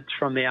tent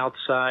from the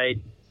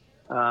outside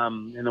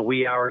in the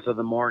wee hours of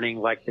the morning,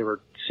 like they were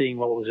seeing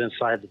what was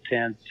inside the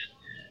tent.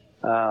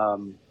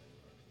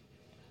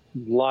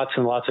 Lots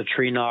and lots of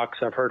tree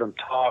knocks. I've heard them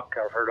talk.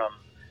 I've heard them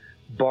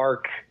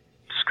bark,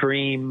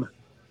 scream.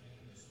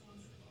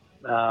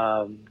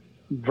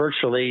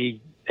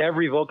 Virtually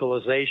every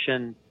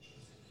vocalization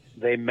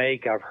they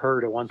make, I've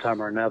heard at one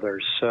time or another.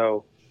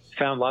 So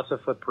found lots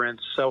of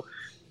footprints. So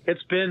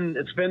it's been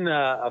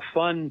a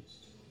fun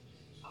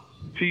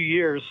few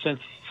years since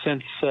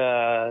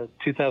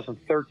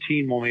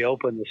 2013 when we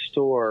opened the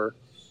store,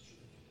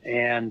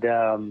 and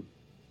the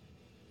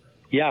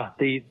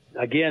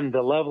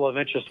level of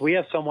interest. We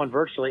have someone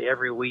virtually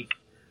every week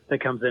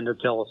that comes in to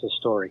tell us a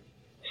story.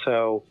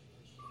 So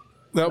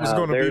that was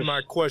going to be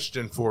my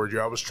question for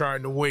you. I was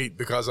trying to wait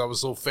because I was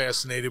so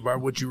fascinated by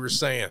what you were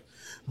saying.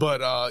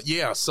 But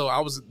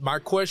so my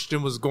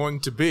question was going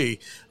to be,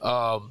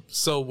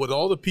 so with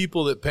all the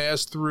people that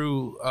passed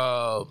through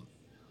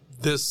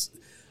this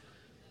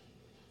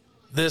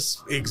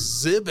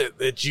exhibit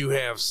that you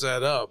have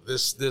set up,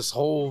 this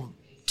whole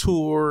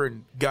tour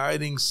and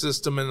guiding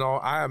system and all,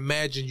 I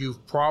imagine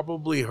you've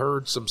probably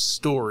heard some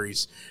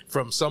stories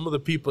from some of the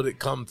people that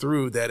come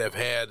through that have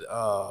had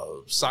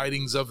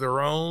sightings of their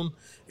own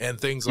and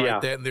things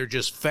like that, and they're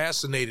just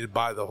fascinated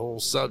by the whole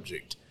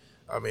subject.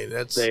 I mean,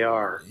 they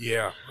are.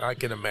 Yeah, I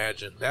can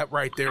imagine that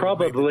right there.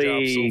 Probably would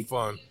make the job so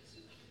fun.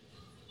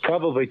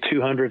 Probably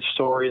 200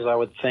 stories, I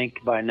would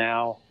think, by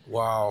now.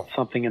 Wow,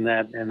 something in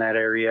that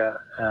area.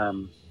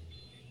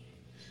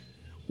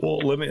 Well,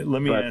 let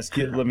me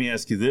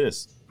ask you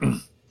this,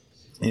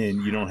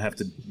 and you don't have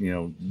to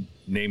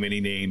name any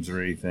names or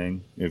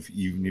anything if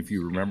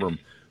you remember them.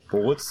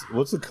 But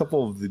what's a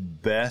couple of the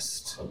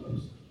best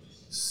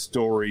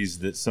stories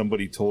that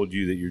somebody told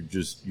you that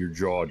your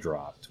jaw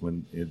dropped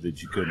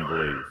that you couldn't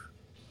believe?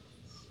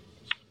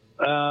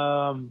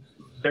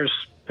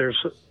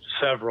 There's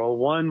several.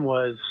 One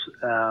was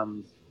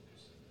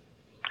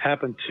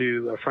happened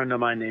to a friend of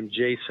mine named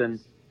Jason.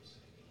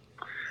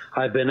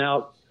 I've been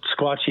out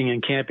squatching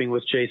and camping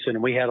with Jason,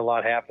 and we had a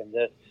lot happen.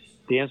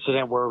 The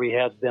incident where we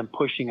had them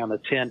pushing on the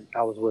tent,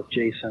 I was with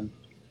Jason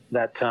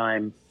that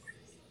time,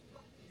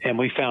 and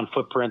we found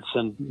footprints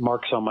and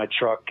marks on my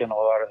truck and a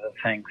lot of the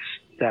things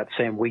that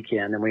same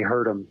weekend, and we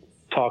heard them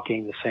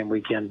talking the same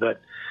weekend.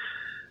 But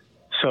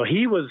so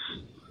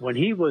when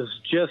he was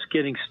just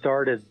getting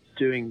started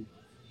doing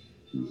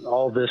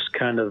all this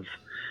kind of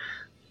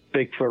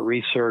Bigfoot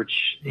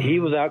research, he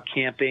was out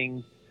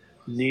camping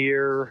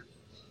near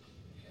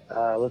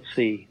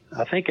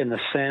I think in the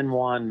San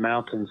Juan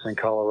Mountains in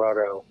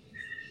Colorado.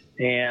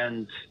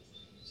 And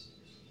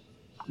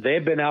they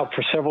had been out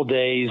for several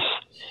days.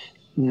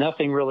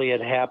 Nothing really had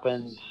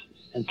happened.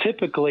 And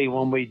typically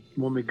when we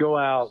go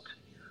out,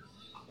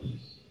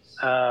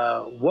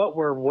 what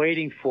we're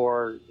waiting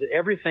for,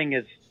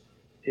 everything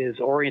is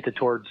oriented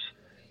towards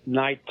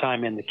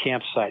nighttime in the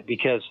campsite,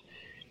 because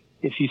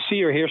if you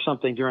see or hear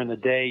something during the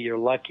day, you're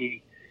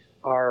lucky.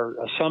 Our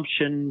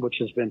assumption, which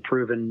has been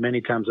proven many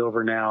times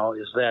over now,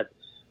 is that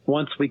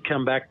once we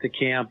come back to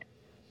camp,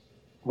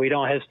 we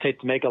don't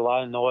hesitate to make a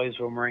lot of noise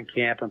when we're in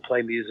camp and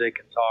play music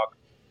and talk.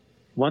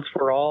 Once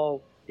we're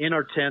all in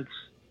our tents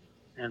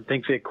and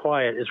things get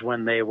quiet is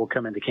when they will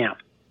come into camp.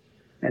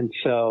 And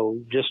so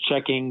just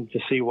checking to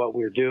see what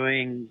we're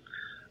doing,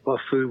 what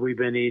food we've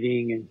been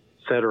eating,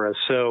 et cetera.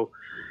 So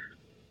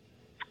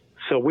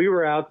we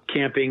were out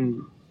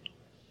camping,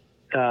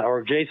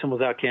 or Jason was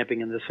out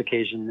camping in this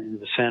occasion in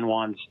the San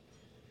Juans.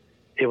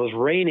 It was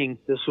raining.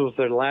 This was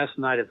their last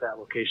night at that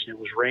location. It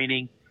was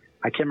raining.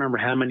 I can't remember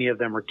how many of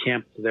them were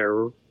camped there.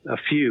 A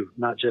few,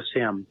 not just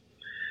him.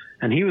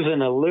 And he was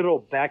in a little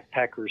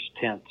backpacker's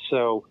tent.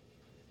 So,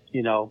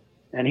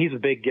 and he's a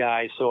big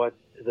guy. So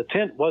the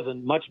tent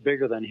wasn't much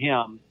bigger than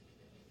him.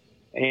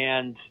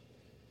 And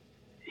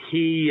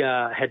he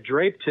had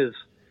draped his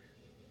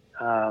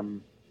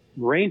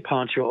rain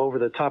poncho over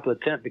the top of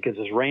the tent because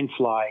his rain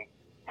fly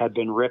had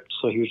been ripped.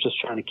 So he was just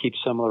trying to keep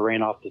some of the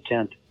rain off the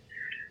tent.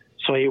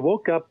 So he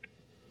woke up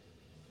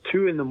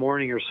 2 a.m.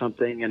 or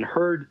something and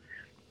heard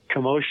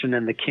commotion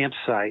in the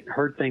campsite,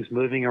 heard things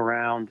moving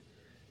around.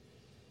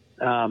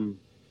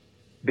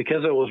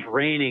 Because it was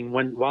raining,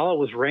 while it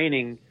was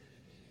raining,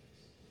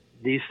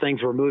 these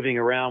things were moving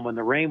around. When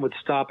the rain would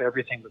stop,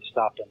 everything would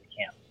stop in the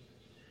camp.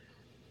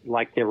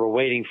 Like they were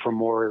waiting for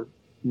more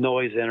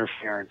noise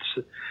interference.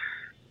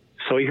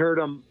 So he heard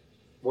them,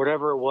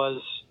 whatever it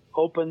was,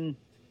 open.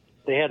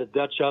 They had a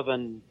Dutch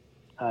oven,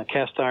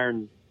 cast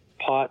iron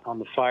pot on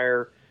the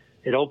fire.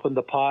 It opened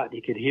the pot.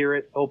 He could hear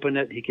it, open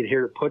it. He could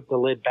hear it put the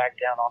lid back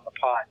down on the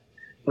pot,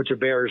 which a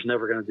bear is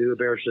never going to do. A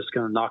bear is just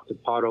going to knock the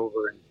pot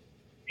over and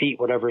eat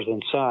whatever's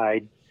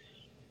inside.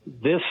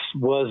 This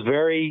was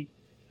very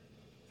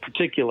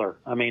particular,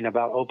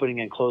 about opening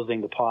and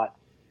closing the pot.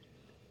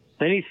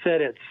 Then he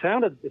said it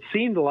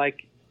seemed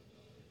like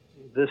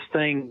this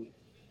thing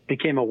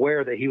became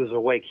aware that he was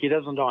awake. He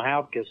doesn't know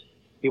how because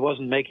he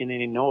wasn't making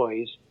any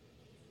noise.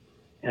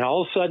 And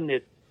all of a sudden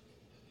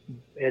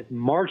it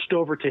marched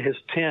over to his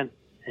tent,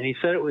 and he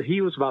said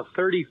he was about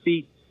 30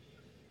 feet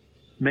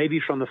maybe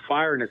from the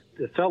fire, and it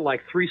felt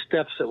like 3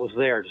 steps it was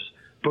there, just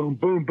boom,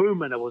 boom,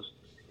 boom, and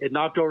it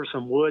knocked over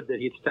some wood that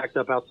he'd stacked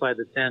up outside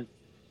the tent,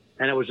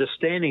 and it was just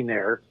standing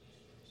there,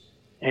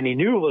 and he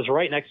knew it was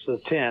right next to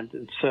the tent,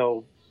 and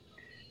so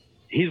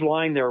he's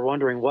lying there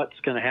wondering what's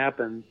going to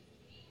happen.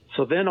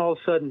 So then all of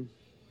a sudden,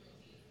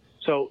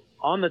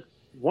 on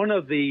one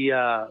of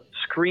the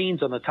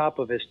screens on the top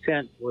of his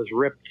tent was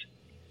ripped,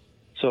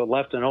 so it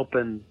left an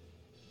open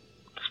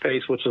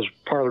space, which was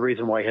part of the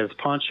reason why he had his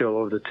poncho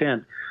over the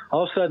tent.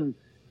 All of a sudden,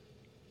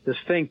 this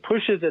thing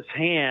pushes its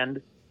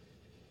hand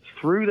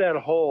through that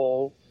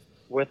hole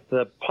with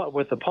the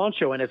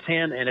poncho in its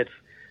hand, and it's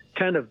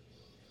kind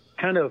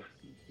of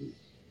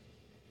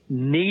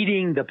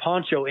kneading the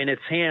poncho in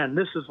its hand.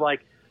 This is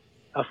like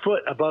a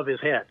foot above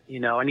his head,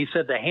 and he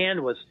said the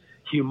hand was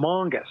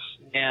humongous.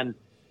 And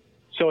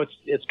so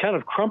it's kind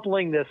of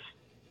crumpling this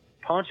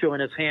poncho in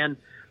his hand,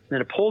 and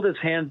then it pulled his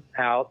hand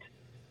out,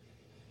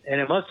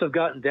 and it must have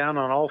gotten down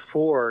on all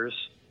fours,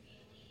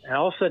 and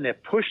all of a sudden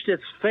it pushed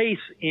its face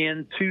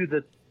into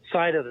the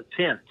side of the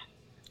tent.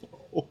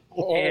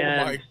 Oh,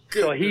 and my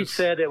goodness. So he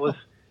said it was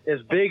as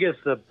big as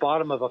the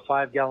bottom of a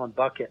 5-gallon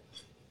bucket.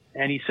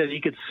 And he said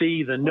he could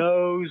see the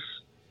nose,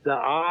 the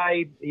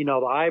eye, the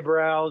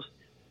eyebrows.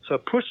 So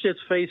it pushed its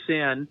face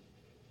in,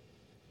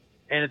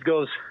 and it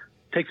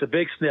takes a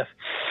big sniff.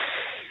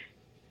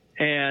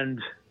 And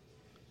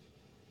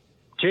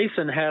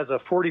Jason has a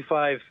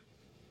 .45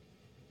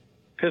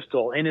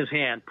 pistol in his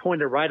hand,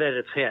 pointed right at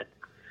its head.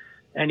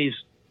 And he's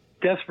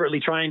desperately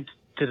trying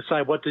to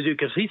decide what to do,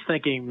 because he's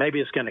thinking maybe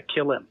it's going to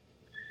kill him.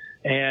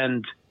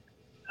 And,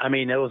 I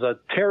mean, it was a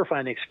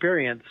terrifying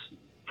experience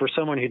for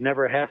someone who'd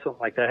never had something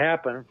like that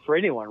happen, for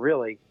anyone,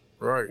 really.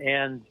 Right.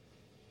 And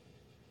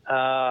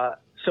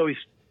so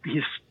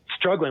he's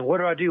struggling. What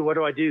do I do? What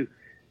do I do?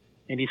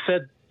 And he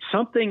said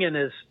something in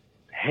his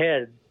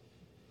head,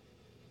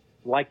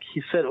 like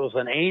he said it was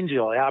an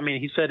angel. I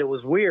mean, he said it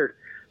was weird.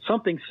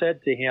 Something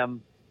said to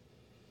him,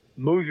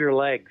 move your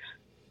legs.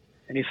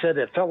 And he said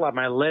it felt like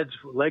my legs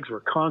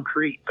were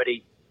concrete, but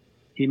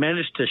he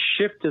managed to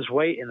shift his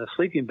weight in the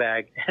sleeping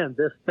bag, and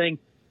this thing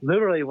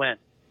literally went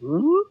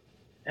whoop,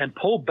 and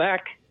pulled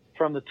back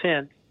from the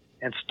tent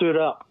and stood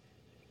up.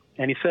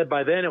 And he said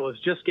by then it was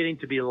just getting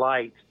to be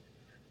light.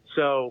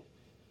 So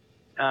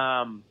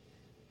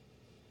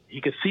he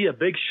could see a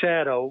big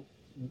shadow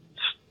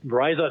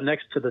rise up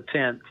next to the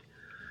tent,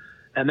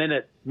 and then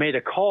it made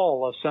a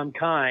call of some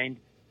kind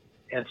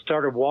and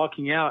started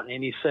walking out.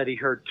 And he said he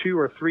heard 2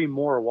 or 3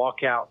 more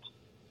walk out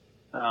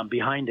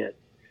behind it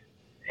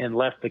and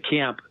left the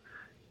camp.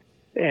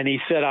 And he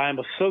said, I am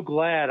so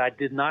glad I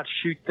did not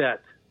shoot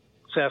that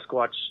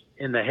Sasquatch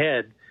in the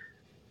head.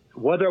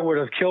 Whether it would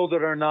have killed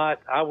it or not,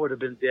 I would have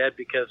been dead,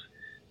 because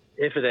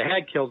if it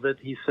had killed it,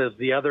 he says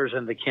the others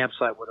in the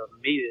campsite would have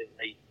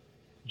immediately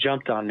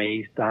jumped on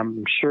me.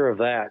 I'm sure of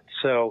that.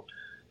 So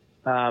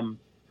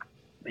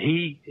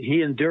he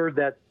endured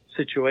that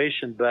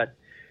situation, but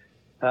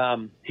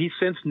he's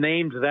since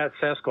named that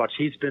Sasquatch.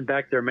 He's been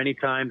back there many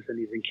times, and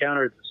he's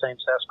encountered the same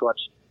Sasquatch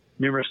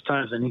numerous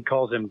times, and he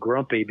calls him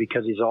Grumpy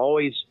because he's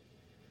always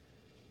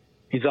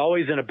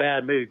in a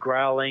bad mood,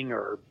 growling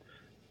or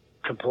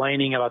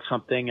complaining about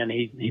something, and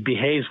he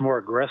behaves more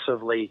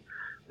aggressively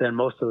than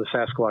most of the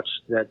Sasquatch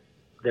that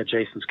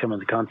Jason's come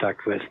into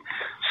contact with.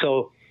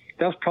 So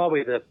that's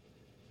probably the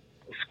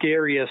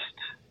scariest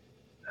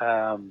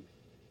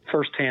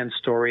firsthand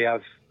story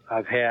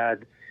I've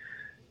had.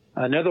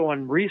 Another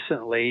one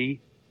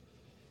recently,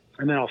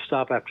 and then I'll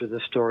stop after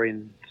this story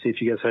and see if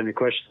you guys have any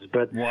questions.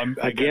 But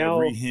I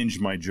gotta rehinge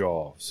my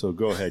jaw, so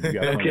go ahead. You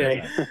got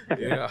okay.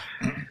 Yeah.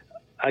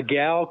 A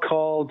gal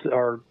called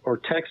or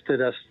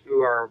texted us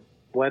through our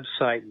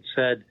website and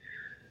said,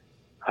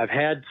 I've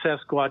had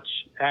Sasquatch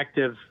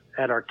active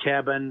at our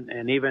cabin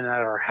and even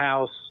at our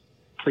house.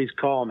 Please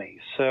call me.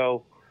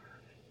 So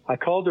I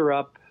called her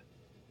up.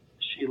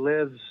 She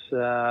lives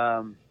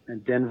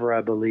in Denver,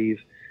 I believe.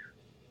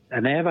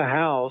 And they have a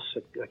house,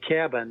 a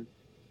cabin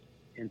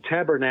in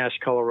Tabernash,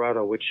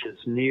 Colorado, which is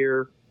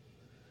near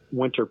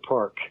Winter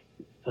Park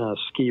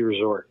ski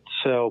resort.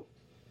 So,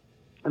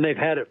 and they've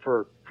had it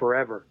for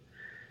forever.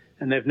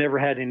 And they've never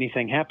had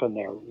anything happen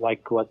there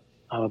like what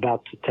I'm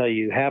about to tell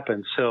you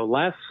happened. So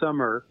last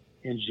summer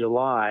in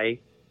July,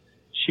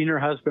 she and her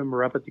husband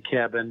were up at the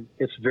cabin.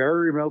 It's a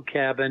very remote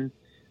cabin.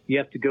 You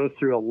have to go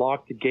through a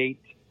locked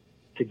gate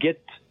to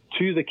get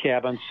to the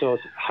cabin. So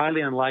it's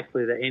highly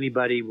unlikely that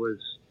anybody was,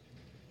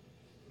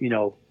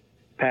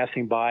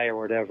 passing by or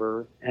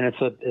whatever. And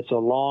it's a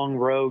long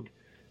road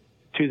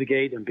to the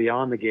gate and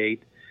beyond the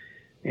gate.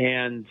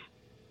 And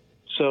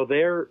so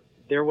they're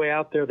way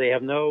out there. They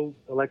have no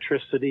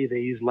electricity. They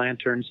use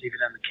lanterns even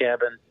in the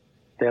cabin.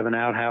 They have an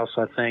outhouse,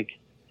 I think,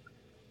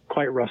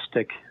 quite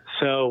rustic.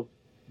 So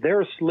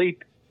they're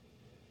asleep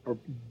or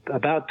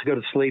about to go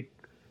to sleep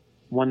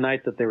one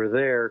night that they were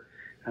there.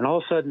 And all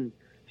of a sudden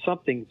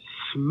something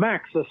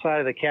smacks the side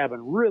of the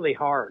cabin really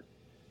hard.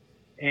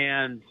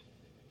 And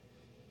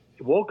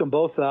it woke them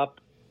both up.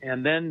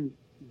 And then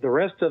the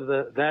rest of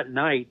that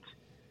night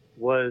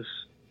was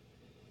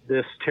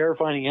this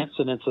terrifying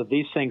incident of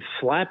these things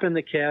slapping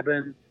the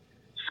cabin,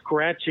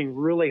 scratching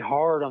really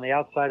hard on the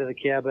outside of the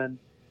cabin.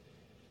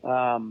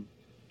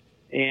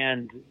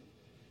 And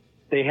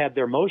they had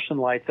their motion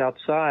lights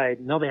outside.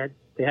 No,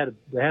 they had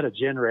a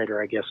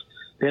generator, I guess.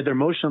 They had their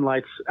motion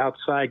lights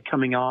outside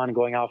coming on and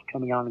going off,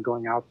 coming on and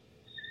going off.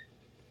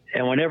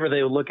 And whenever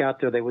they would look out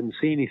there, they wouldn't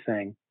see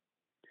anything.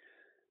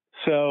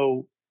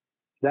 So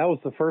that was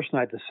the first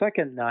night. The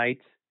second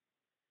night,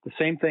 the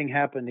same thing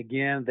happened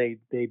again. They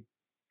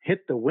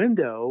hit the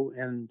window,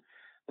 and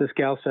this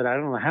gal said, I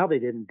don't know how they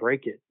didn't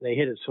break it. They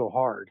hit it so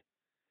hard.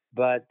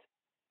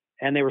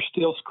 And they were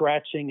still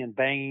scratching and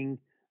banging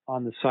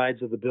on the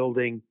sides of the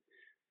building.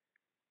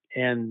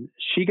 And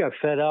she got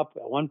fed up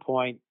at one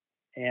point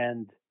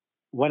and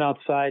went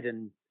outside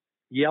and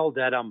yelled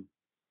at them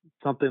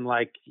something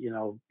like,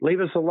 leave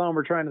us alone.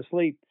 We're trying to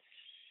sleep.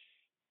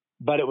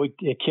 But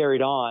it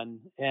carried on.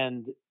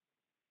 And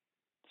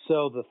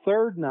so the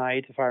third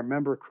night, if I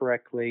remember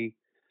correctly,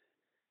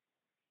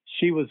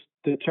 she was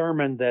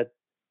determined that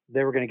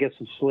they were going to get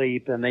some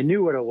sleep, and they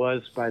knew what it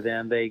was by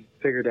then. They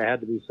figured it had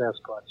to be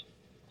Sasquatch.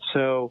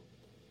 So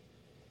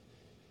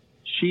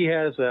she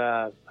has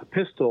a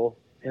pistol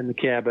in the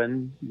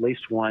cabin, at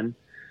least one.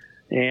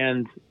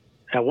 And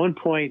at one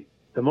point,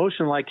 the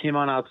motion light came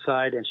on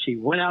outside, and she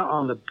went out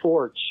on the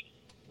porch.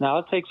 Now,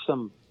 it takes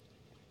some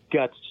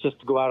guts just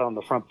to go out on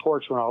the front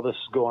porch when all this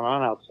is going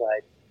on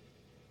outside.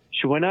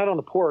 She went out on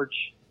the porch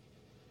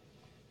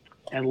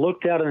and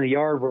looked out in the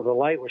yard where the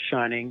light was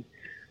shining,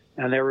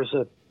 and there was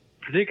a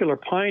particular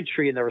pine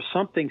tree, and there was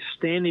something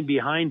standing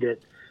behind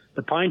it.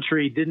 The pine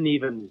tree didn't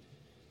even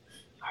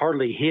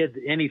hardly hid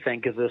anything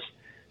because this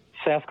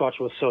Sasquatch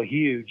was so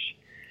huge.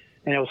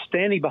 And it was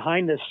standing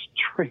behind this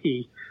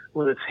tree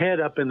with its head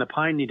up in the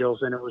pine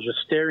needles, and it was just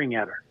staring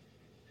at her.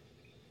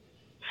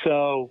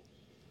 So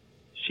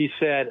she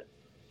said,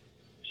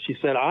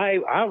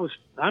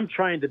 I'm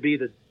trying to be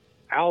the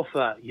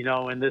alpha,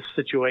 in this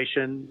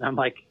situation. I'm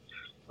like,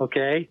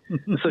 okay.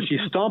 So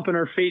she's stomping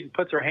her feet and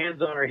puts her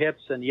hands on her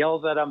hips and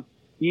yells at him,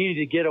 you need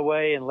to get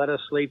away and let us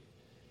sleep.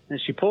 And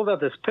she pulled out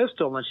this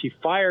pistol and she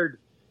fired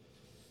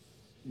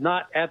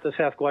not at the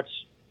Sasquatch,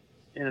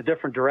 in a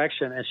different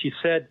direction. And she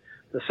said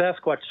the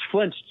Sasquatch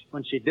flinched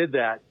when she did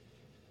that.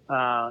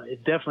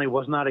 It definitely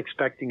was not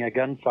expecting a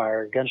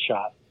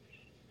gunshot.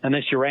 And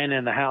then she ran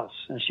in the house,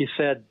 and she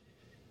said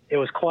it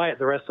was quiet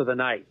the rest of the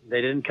night.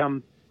 They didn't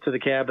come to the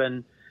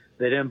cabin.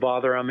 They didn't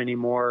bother them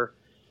anymore.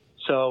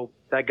 So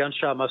that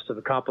gunshot must have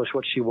accomplished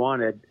what she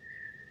wanted.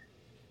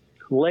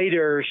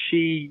 Later,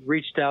 she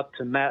reached out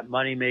to Matt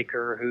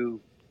Moneymaker,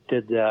 who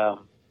did the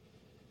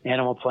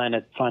Animal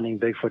Planet Finding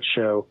Bigfoot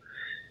show.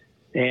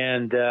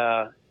 And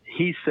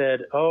he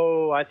said,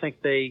 I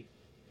think they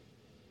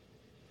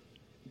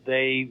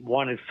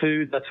wanted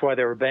food. That's why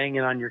they were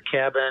banging on your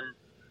cabin.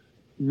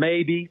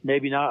 Maybe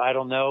not. I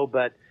don't know.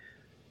 But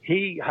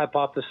he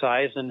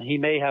hypothesized, and he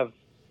may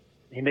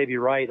be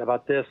right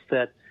about this,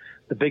 that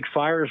the big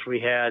fires we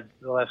had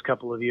the last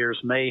couple of years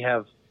may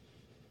have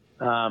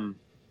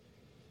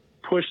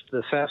pushed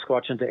the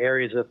Sasquatch into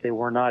areas that they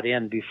were not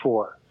in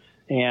before.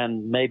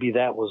 And maybe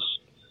that was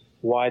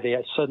why they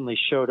suddenly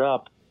showed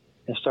up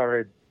and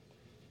started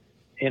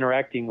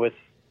interacting with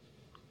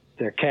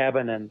their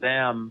cabin and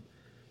them.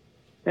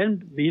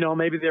 And,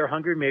 maybe they're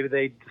hungry. Maybe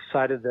they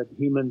decided that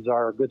humans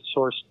are a good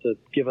source to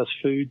give us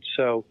food.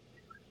 So,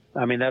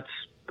 that's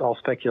all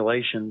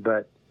speculation.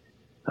 But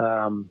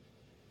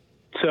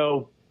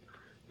so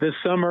this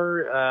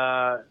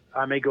summer,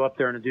 I may go up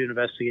there and do an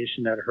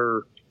investigation at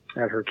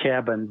her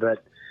cabin.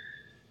 But,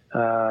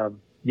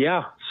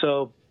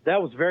 so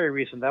that was very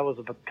recent. That was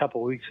a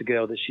couple of weeks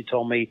ago that she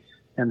told me,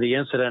 and the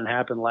incident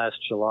happened last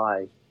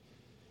July.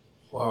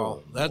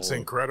 Wow, that's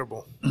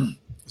incredible.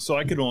 So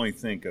I could only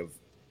think of,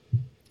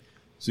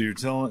 so you're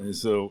telling,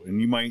 and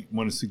you might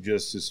want to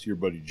suggest this to your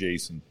buddy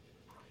Jason.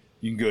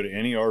 You can go to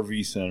any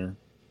RV center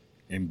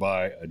and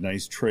buy a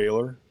nice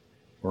trailer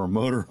or a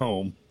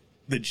motorhome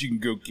that you can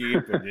go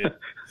camping in,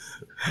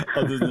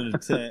 other than a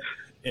tent.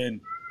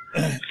 And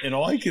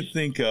all I could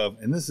think of,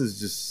 and this is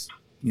just,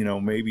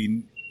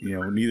 maybe,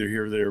 neither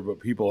here or there, but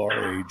people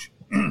our age,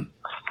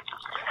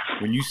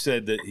 when you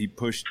said that he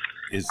pushed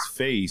his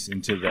face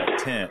into that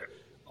tent,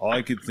 all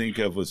I could think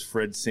of was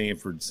Fred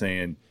Sanford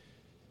telling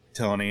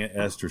Aunt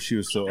Esther she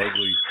was so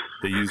ugly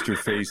they used her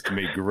face to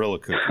make gorilla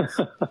cookies.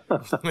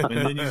 And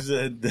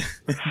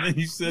then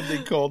you said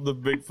they called the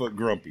Bigfoot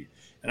grumpy,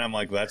 and I'm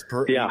like, that's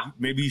perfect. Yeah,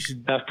 maybe you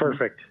should. That's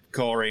perfect.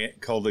 Call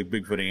the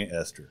Bigfoot Aunt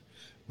Esther.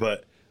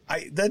 But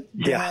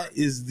that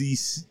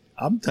is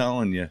I'm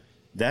telling you,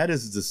 that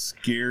is the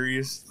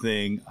scariest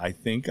thing I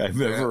think I've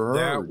ever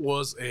heard.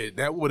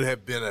 That would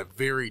have been a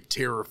very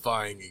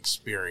terrifying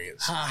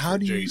experience. How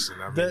do you, Jason?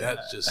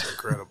 That's just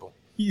incredible.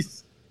 He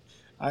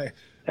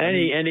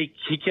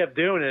kept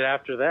doing it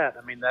after that.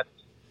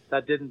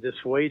 That didn't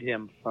dissuade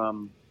him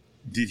from.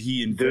 Did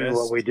he invest doing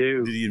what we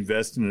do? Did he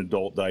invest in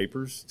adult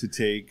diapers to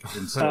take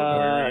and start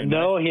wearing?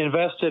 No, he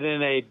invested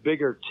in a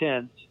bigger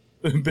tent.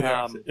 In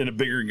a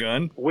bigger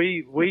gun.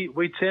 We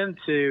tend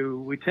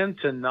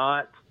to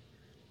not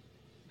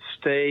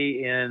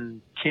stay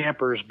in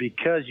campers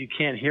because you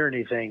can't hear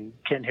anything.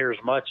 Can't hear as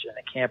much in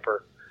a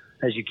camper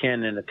as you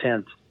can in a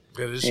tent.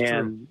 That is true.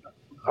 And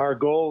our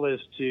goal is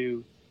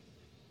to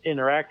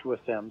interact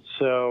with them.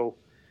 So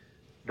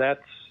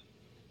that's,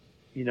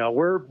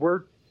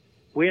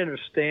 we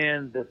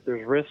understand that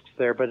there's risks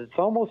there, but it's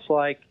almost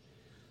like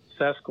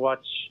Sasquatch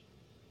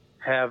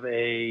have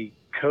a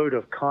code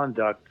of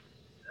conduct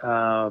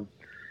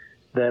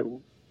that,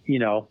 you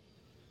know,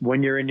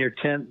 when you're in your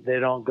tent, they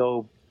don't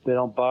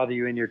bother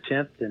you in your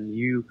tent, and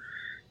you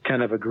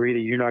kind of agree that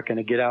you're not going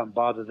to get out and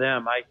bother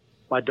them.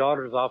 My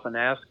daughters often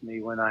ask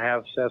me when I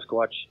have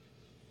Sasquatch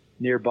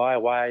nearby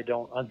why I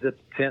don't unzip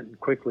the tent and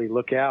quickly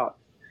look out.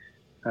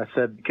 I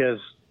said, because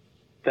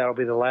that'll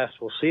be the last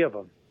we'll see of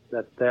them.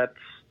 That's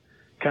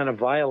kind of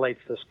violates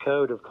this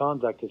code of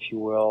conduct, if you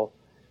will.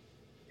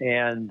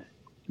 And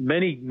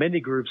many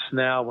groups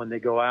now, when they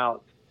go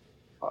out,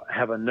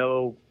 have a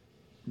no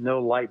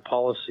light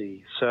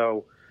policy.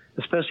 So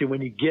especially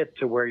when you get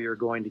to where you're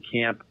going to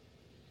camp,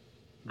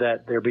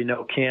 that there be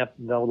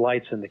no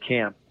lights in the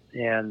camp.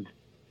 And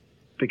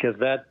because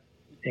that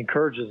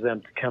encourages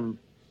them to come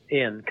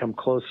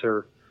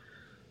closer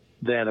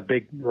than a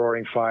big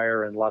roaring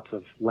fire and lots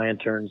of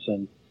lanterns.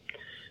 And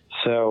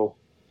so,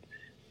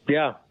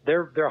 yeah,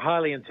 they're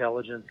highly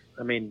intelligent.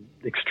 I mean,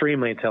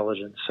 extremely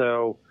intelligent.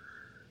 So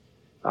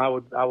I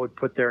would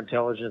put their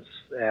intelligence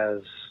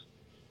as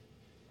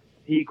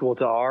equal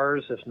to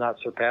ours, if not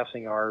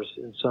surpassing ours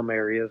in some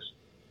areas.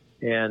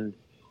 And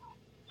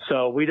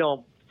so we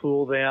don't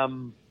fool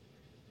them,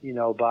 you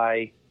know,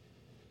 by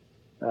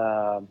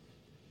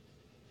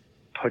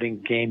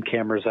putting game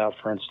cameras out,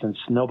 for instance.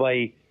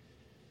 Nobody,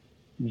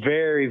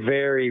 very,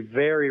 very,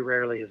 very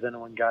rarely has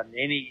anyone gotten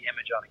any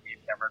image on a game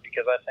camera,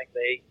 because I think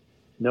they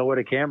know what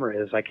a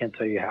camera is. I can't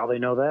tell you how they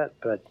know that,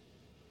 but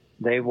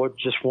they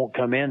just won't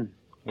come in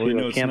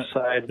to a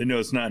campsite. They know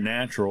it's not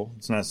natural.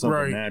 It's not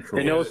something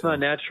natural. They know it's not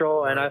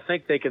natural, and I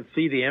think they can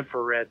see the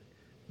infrared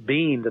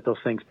beam that those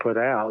things put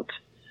out.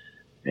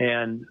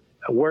 And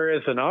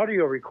whereas an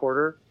audio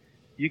recorder,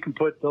 you can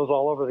put those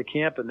all over the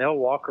camp, and they'll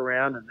walk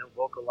around and they'll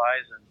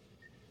vocalize, and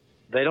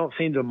they don't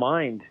seem to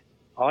mind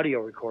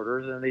audio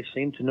recorders, and they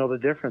seem to know the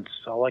difference.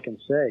 All I can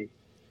say,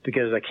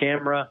 because a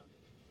camera,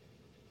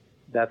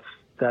 that's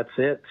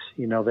it.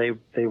 You know,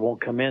 they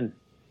won't come in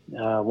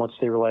once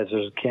they realize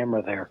there's a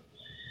camera there.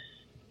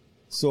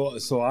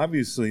 So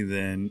obviously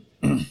then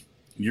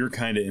you're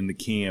kind of in the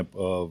camp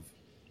of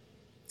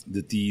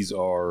that these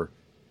are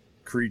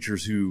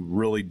creatures who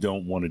really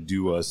don't want to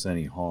do us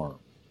any harm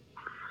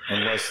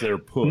unless they're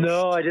pushed.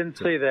 No, I didn't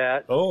say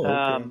that. Oh,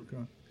 okay.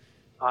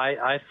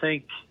 I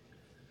think,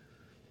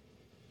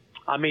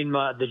 I mean,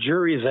 the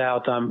jury's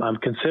out. I'm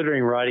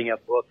considering writing a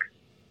book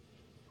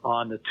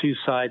on the two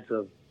sides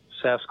of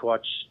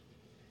Sasquatch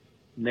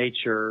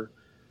nature.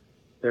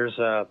 There's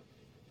a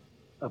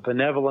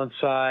benevolent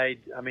side.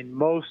 I mean,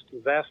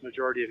 the vast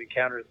majority of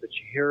encounters that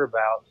you hear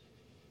about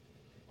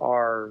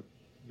are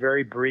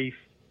very brief.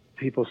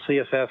 People see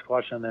a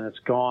Sasquatch and then it's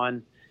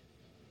gone.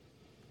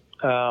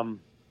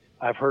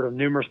 I've heard of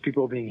numerous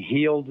people being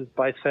healed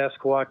by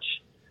Sasquatch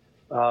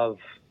of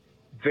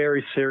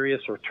very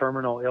serious or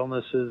terminal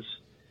illnesses.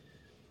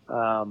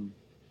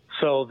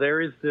 So there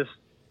is this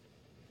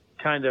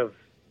kind of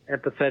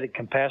empathetic,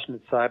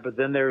 compassionate side, but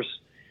then there's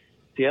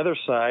the other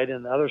side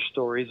and other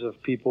stories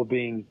of people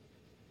being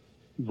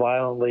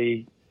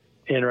their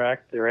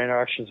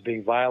interactions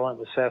being violent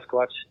with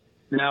Sasquatch.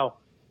 Now,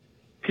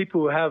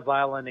 people who have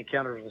violent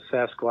encounters with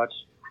Sasquatch,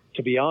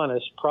 to be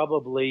honest,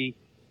 probably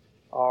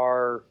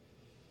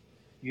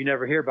you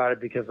never hear about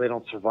it because they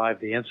don't survive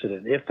the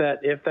incident. If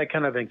that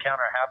kind of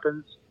encounter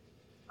happens,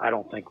 I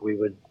don't think we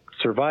would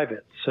survive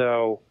it.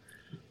 So,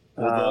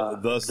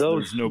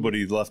 there's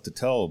nobody left to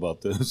tell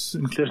about this.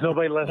 There's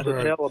nobody left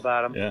to tell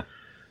about them. Yeah.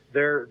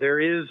 There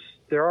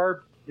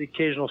are the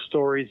occasional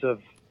stories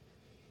of.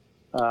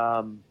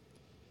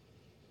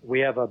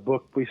 We have a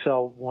book we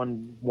sell.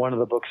 One of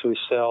the books we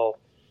sell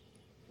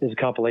is a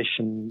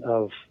compilation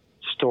of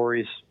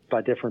stories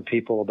by different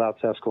people about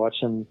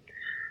Sasquatch. And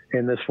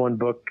in this one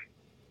book,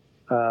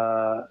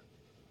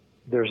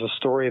 there's a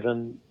story of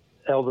an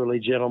elderly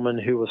gentleman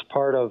who was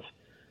part of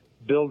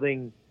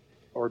building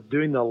or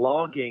doing the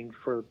logging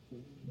for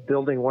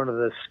building one of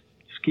the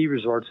ski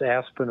resorts,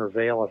 Aspen or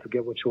Vail, I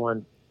forget which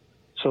one.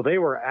 So they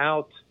were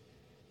out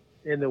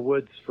in the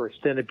woods for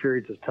extended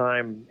periods of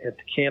time at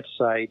the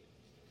campsite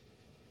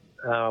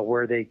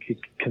where they could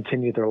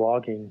continue their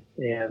logging.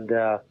 And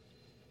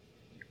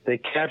they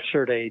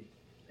captured a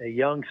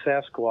young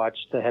Sasquatch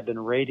that had been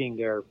raiding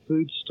their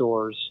food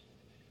stores.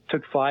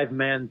 Took 5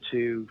 men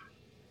to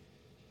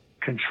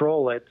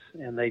control it,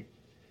 and the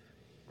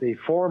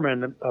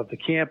foreman of the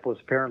camp was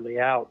apparently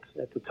out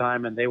at the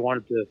time, and they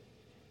wanted to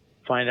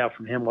find out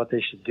from him what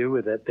they should do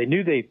with it. They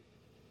knew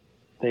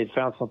they'd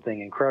found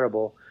something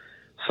incredible,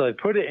 so they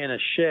put it in a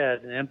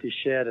shed, an empty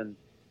shed, and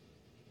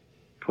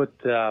put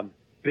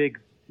big,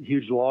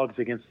 huge logs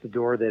against the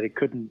door that it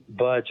couldn't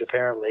budge,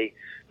 apparently,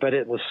 but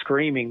it was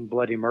screaming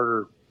bloody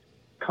murder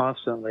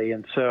constantly.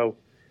 And so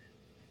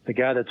the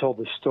guy that told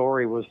the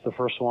story was the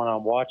first one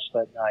on watch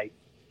that night.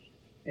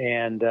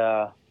 And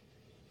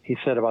he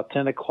said about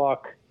 10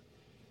 o'clock,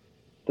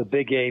 the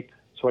big ape,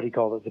 that's what he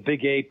called it, the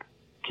big ape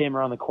came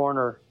around the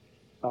corner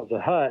of the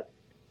hut,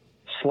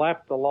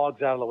 slapped the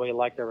logs out of the way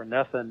like they were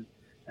nothing,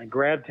 and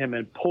grabbed him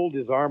and pulled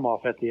his arm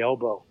off at the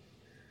elbow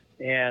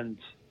and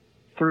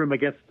threw him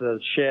against the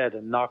shed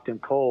and knocked him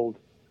cold.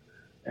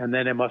 And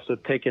then it must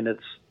have taken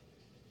its,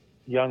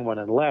 young one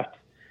and left.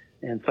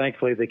 And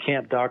thankfully, the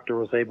camp doctor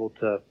was able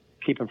to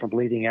keep him from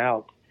bleeding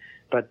out.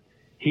 But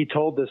he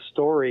told this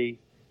story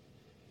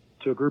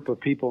to a group of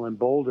people in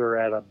Boulder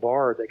at a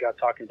bar that got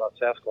talking about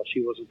Sasquatch.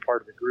 He wasn't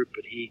part of the group,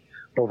 but he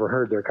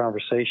overheard their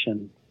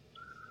conversation.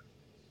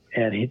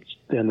 And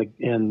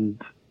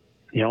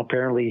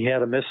apparently he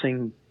had a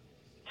missing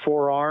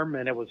forearm,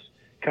 and it was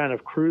kind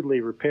of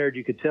crudely repaired.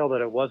 You could tell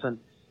that it wasn't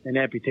an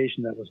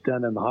amputation that was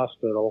done in the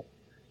hospital.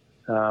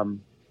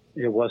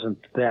 It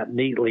wasn't that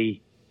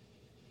neatly,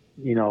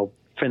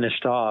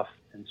 finished off.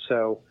 And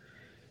so,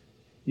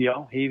 he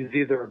was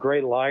either a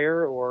great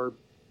liar or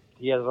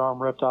he had his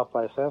arm ripped off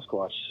by a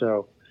Sasquatch.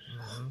 So,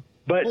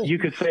 but you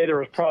could say there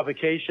was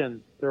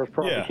provocation.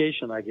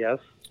 I guess.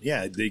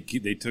 Yeah, they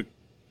took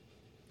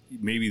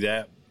maybe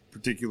that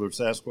particular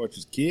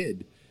Sasquatch's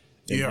kid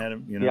and had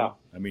him. Yeah.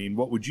 I mean,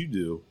 what would you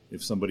do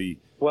if somebody?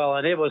 Well,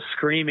 and it was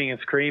screaming and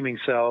screaming,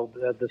 so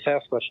the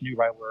Sasquatch knew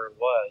right where it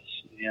was,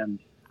 and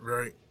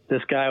right.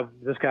 This guy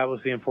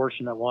was the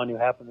unfortunate one who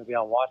happened to be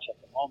on watch at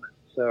the moment.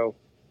 So,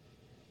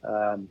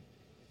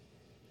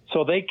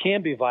 so they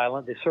can be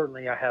violent. They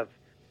certainly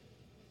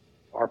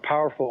are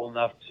powerful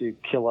enough to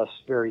kill us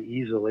very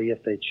easily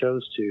if they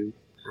chose to.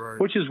 Right.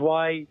 Which is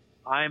why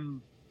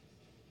I'm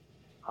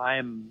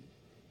I'm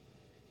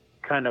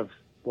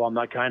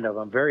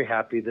very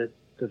happy that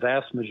the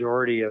vast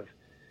majority of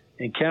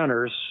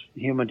encounters,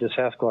 human to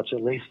Sasquatch,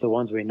 at least the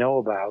ones we know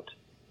about,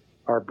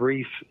 are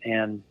brief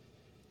and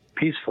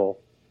peaceful.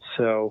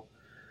 So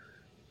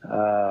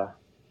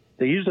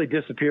they usually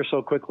disappear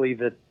so quickly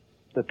that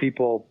the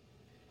people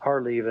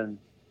hardly even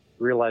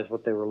realize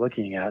what they were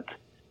looking at.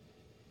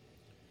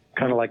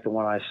 Kind of like the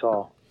one I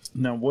saw.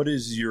 Now, what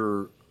is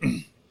your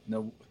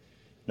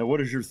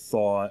what is your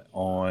thought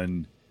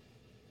on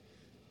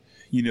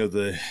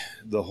the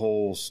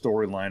whole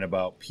storyline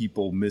about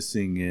people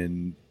missing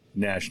in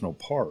national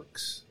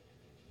parks?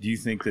 Do you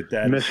think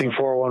that missing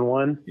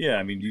 411? Yeah,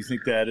 I mean, do you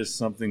think that is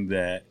something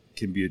that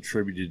can be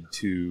attributed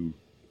to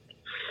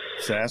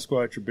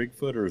Sasquatch or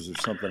Bigfoot, or is there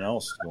something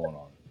else going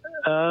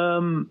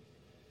on?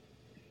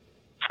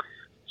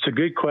 It's a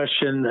good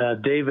question.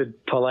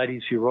 David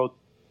Paulides, who wrote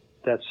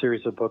that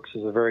series of books,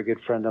 is a very good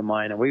friend of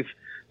mine, and we've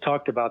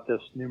talked about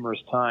this numerous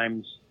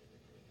times,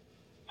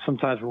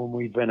 sometimes when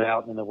we've been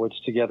out in the woods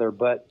together.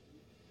 But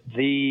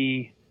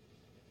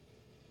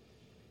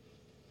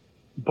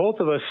both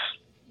of us,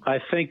 I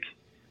think,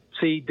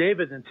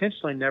 David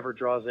intentionally never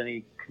draws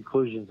any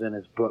conclusions in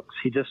his books.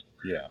 He just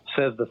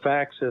says the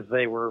facts as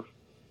they were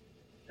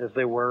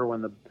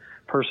when the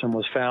person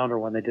was found or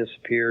when they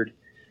disappeared,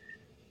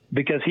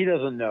 because he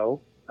doesn't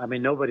know. I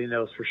mean, nobody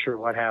knows for sure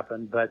what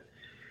happened, but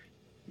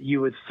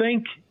you would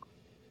think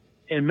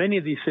in many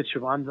of these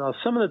situations,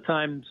 some of the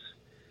times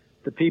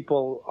the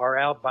people are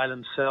out by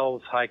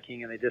themselves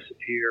hiking and they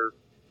disappear,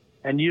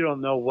 and you don't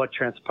know what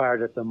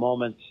transpired at the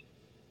moment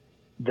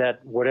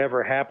that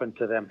whatever happened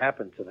to them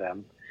happened to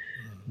them.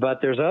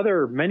 But there's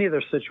many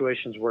other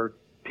situations where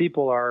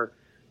people are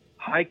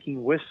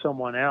hiking with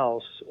someone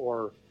else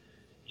or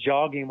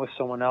jogging with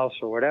someone else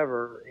or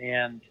whatever,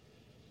 and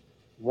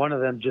one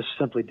of them just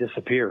simply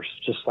disappears,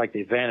 just like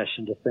they vanish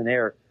into thin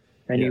air.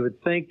 And you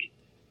would think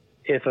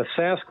if a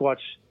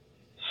Sasquatch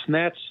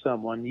snatched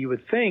someone, you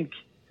would think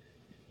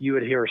you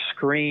would hear a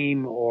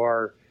scream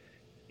or,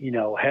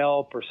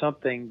 help or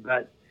something,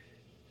 but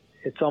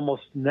it's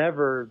almost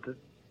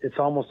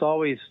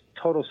always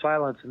total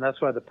silence. And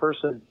that's why the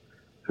person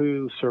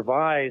who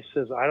survives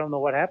says, I don't know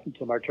what happened to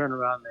them. I turned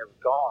around and they were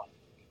gone.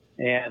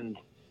 And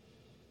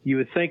you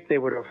would think they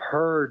would have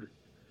heard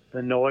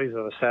the noise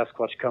of a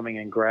Sasquatch coming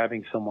and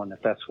grabbing someone if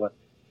that's what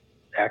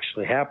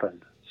actually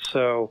happened.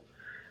 So,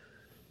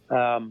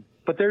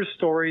 but there's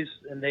stories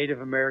in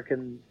Native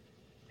American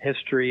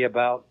history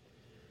about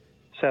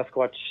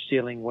Sasquatch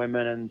stealing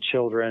women and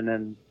children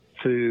and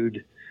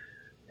food.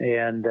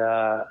 And,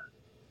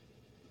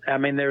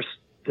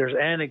 there's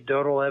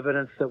anecdotal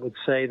evidence that would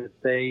say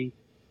that they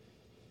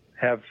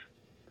have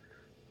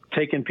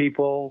taken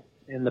people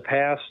in the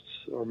past,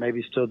 or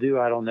maybe still do,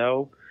 I don't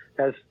know.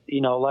 As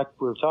like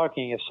we were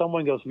talking, if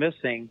someone goes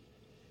missing,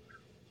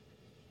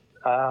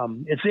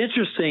 it's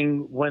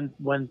interesting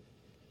when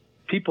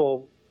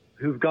people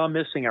who've gone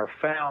missing are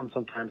found,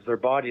 sometimes their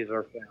bodies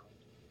are found.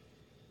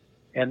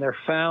 And they're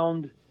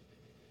found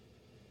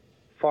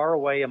far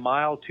away, 1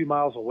 mile, 2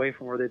 miles away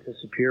from where they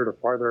disappeared or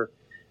farther.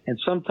 And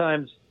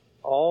sometimes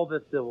all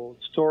that the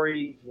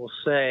story will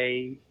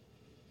say,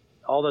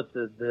 all that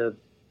the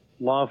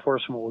law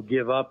enforcement will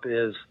give up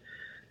is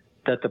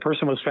that the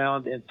person was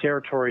found in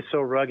territory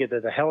so rugged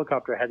that a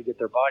helicopter had to get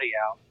their body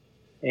out.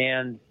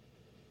 And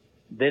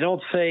they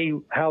don't say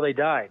how they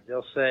died.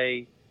 They'll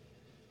say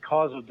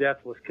cause of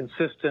death was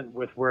consistent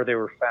with where they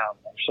were found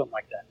or something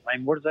like that. I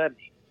mean, what does that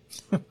mean?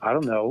 I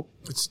don't know.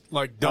 It's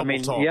like double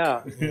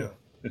talk.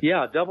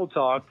 Yeah, double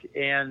talk.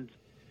 And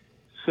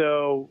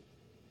so,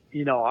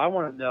 I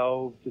want to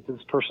know, did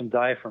this person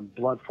die from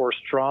blunt force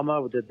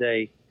trauma? Did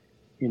they,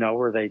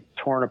 were they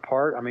torn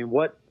apart? I mean,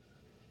 what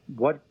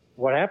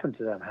happened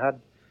to them?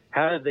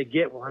 How did they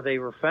get where they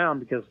were found?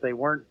 Because they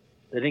weren't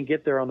They didn't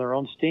get there on their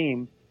own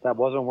steam. That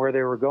wasn't where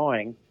they were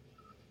going,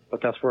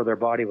 but that's where their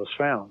body was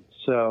found.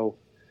 So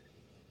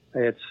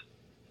it's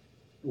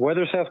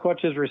whether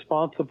Sasquatch is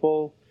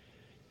responsible.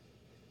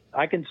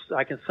 I can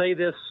say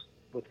this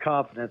with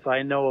confidence.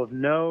 I know of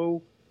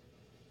no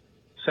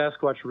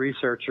Sasquatch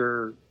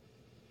researcher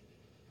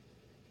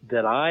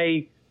that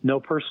I know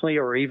personally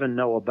or even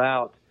know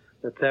about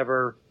that's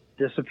ever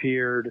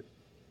disappeared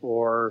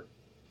or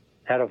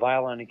had a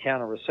violent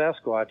encounter with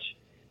Sasquatch.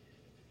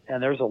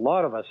 And there's a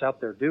lot of us out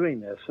there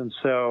doing this. And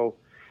so,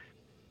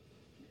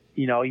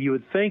 you know, you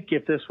would think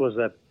if this was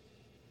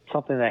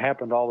something that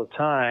happened all the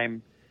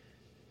time,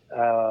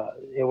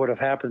 it would have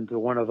happened to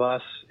one of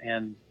us.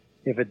 And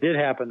if it did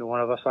happen to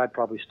one of us, I'd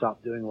probably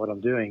stop doing what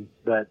I'm doing.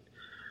 But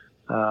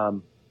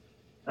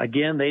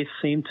again, they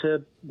seem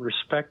to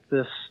respect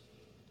this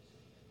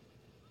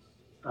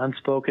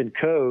unspoken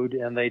code,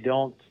 and they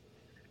don't.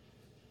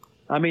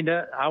 I mean,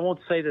 I won't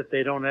say that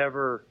they don't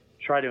ever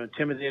try to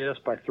intimidate us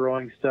by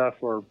throwing stuff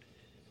or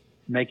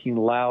making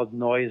loud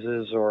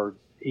noises or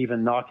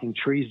even knocking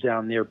trees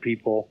down near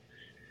people.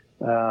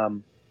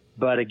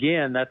 But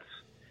again,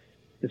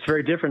 it's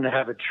very different to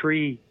have a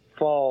tree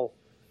fall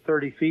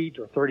 30 feet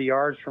or 30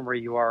 yards from where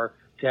you are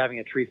to having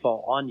a tree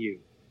fall on you.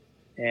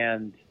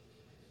 And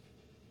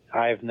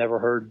I've never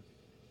heard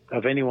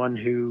of anyone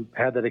who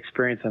had that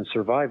experience and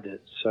survived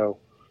it. So,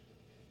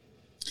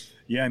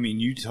 yeah, I mean,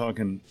 you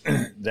talking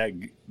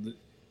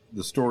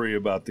the story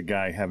about the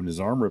guy having his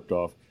arm ripped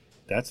off,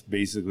 that's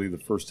basically the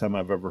first time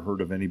I've ever heard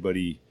of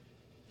anybody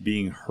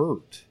being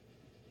hurt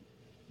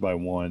by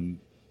one,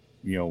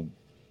 you know,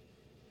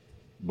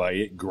 by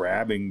it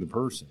grabbing the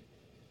person,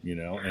 you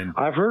know. And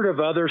I've heard of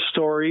other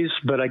stories,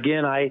 but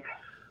again,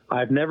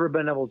 I've never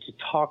been able to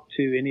talk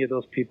to any of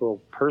those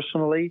people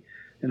personally.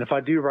 And if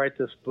I do write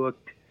this book,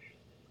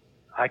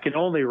 I can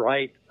only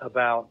write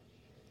about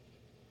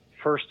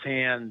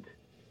firsthand,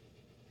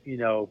 you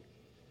know,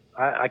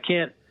 I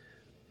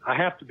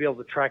have to be able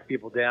to track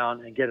people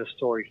down and get a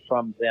story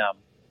from them,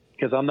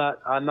 because I'm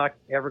not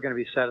ever going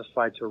to be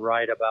satisfied to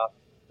write about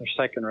a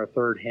second or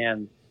third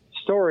hand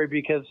story,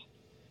 because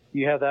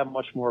you have that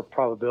much more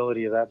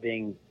probability of that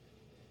being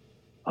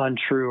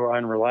untrue or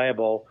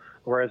unreliable.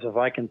 Whereas if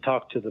I can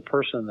talk to the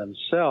person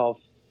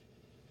themselves,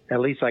 at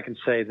least I can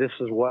say, this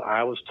is what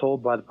I was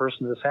told by the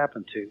person this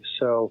happened to.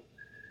 So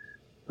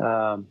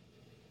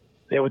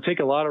it would take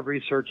a lot of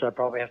research. I'd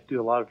probably have to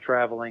do a lot of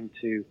traveling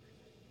to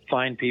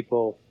find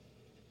people.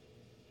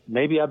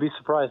 Maybe I'd be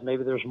surprised.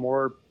 Maybe there's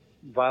more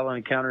violent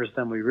encounters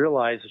than we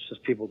realize. It's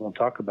just people don't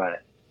talk about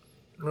it.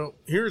 Well,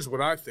 here's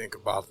what I think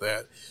about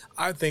that.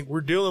 I think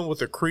we're dealing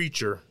with a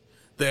creature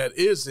that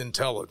is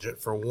intelligent,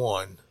 for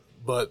one,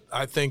 but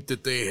I think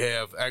that they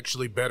have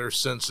actually better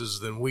senses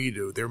than we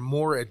do. They're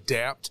more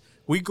adept.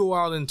 We go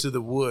out into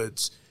the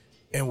woods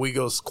and we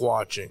go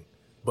squatching,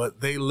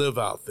 but they live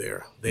out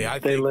there. I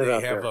think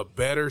they have a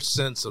better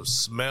sense of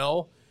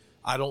smell.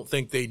 I don't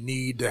think they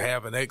need to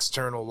have an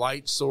external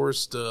light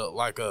source to,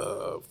 like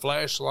a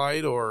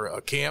flashlight or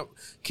a camp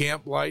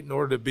light, in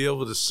order to be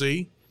able to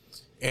see.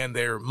 And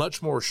they're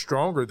much more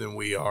stronger than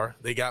we are.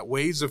 They got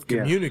ways of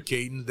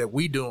communicating that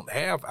we don't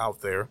have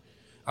out there.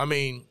 I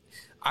mean,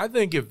 I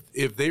think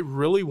if they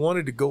really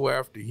wanted to go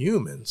after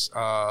humans,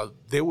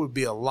 there would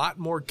be a lot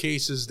more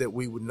cases that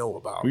we would know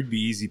about. We'd be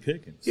easy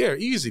pickings. Yeah,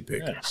 easy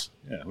pickings.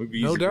 Yeah, we'd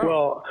be no easy. doubt.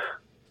 Well,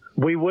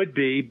 we would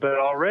be, but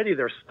already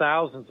there's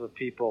thousands of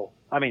people.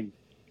 I mean,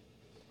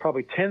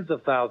 probably tens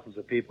of thousands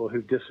of people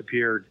who've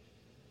disappeared,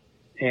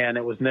 and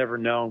it was never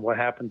known what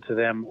happened to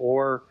them,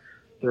 or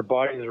their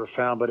bodies were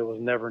found, but it was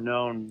never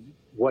known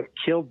what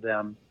killed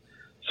them.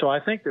 So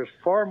I think there's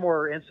far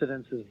more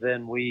incidences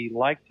than we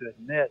like to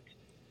admit,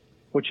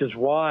 which is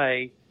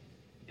why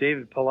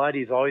David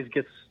Paulides always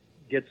gets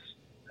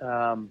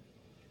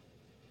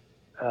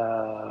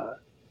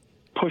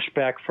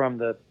pushback from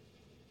the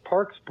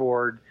Parks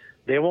Board.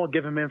 They won't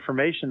give him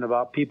information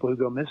about people who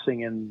go missing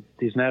in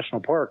these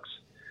national parks.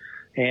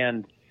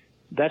 And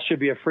that should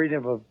be a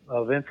freedom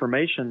of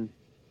information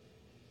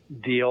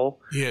deal.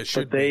 Yeah, it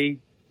should be.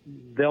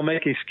 They'll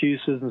make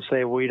excuses and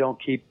say, we don't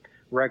keep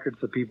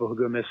records of people who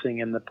go missing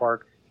in the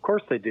park. Of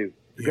course they do.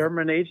 The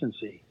government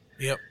agency.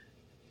 Yep.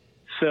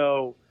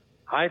 So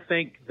I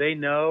think they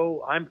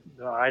know.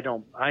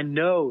 I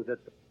know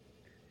that the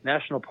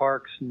National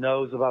Parks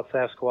knows about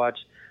Sasquatch.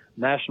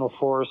 National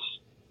Forest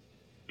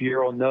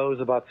Bureau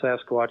knows about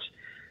Sasquatch.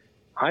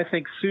 I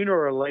think sooner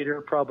or later,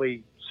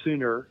 probably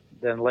sooner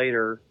than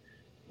later,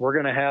 we're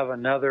going to have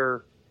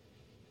another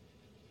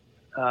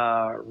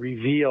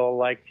reveal,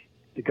 like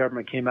the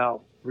government came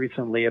out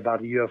recently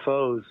about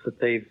UFOs, that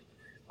they've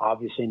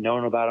obviously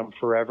known about them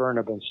forever and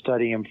have been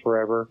studying them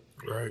forever.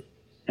 Right.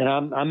 And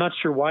I'm not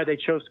sure why they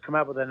chose to come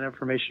out with that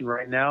information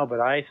right now, but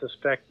I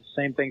suspect the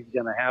same thing's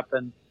going to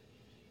happen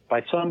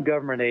by some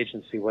government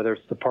agency, whether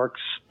it's the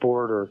Parks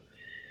Board or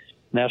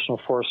National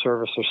Forest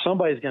Service, or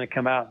somebody's going to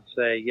come out and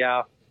say,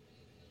 yeah,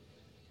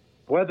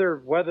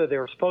 whether they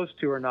were supposed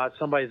to or not,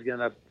 somebody's going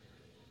to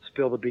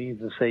spill the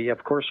beans and say, yeah,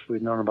 of course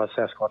we've known about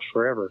Sasquatch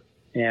forever.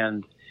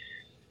 And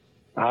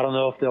I don't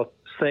know if they'll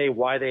say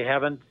why they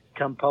haven't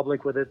come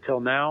public with it till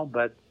now,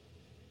 but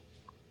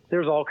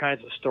there's all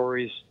kinds of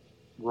stories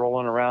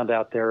rolling around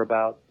out there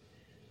about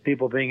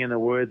people being in the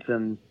woods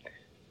and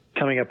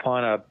coming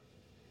upon a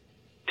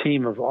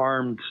team of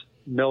armed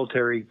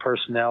military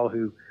personnel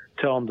who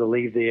tell them to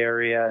leave the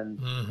area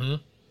and,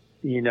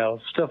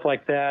 stuff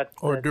like that.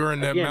 Or during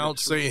that Mount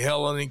St.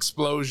 Helen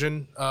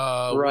explosion,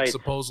 what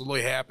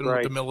supposedly happened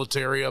with the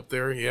military up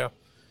there. Yeah.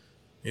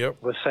 Yep.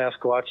 With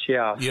Sasquatch.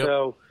 Yeah. Yep.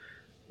 So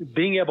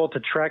being able to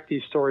track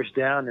these stories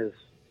down is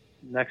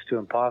next to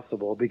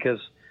impossible because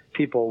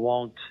people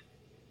won't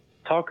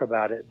talk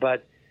about it,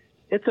 but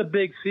it's a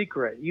big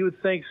secret. You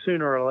would think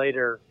sooner or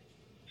later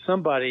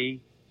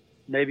somebody,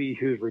 maybe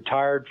who's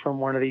retired from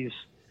one of these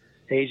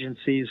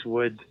agencies,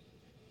 would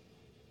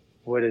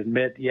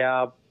admit,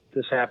 yeah,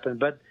 this happened.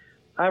 But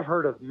I've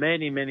heard of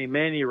many, many,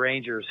 many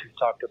rangers who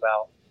talked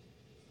about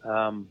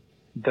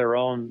their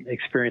own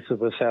experiences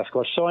with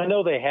Sasquatch. So I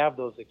know they have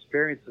those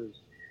experiences.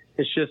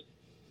 It's just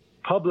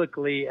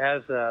publicly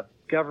as a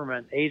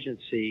government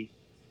agency,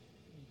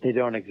 they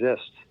don't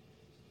exist.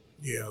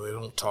 Yeah, they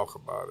don't talk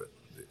about it.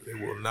 They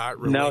will not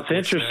relinquish now, it's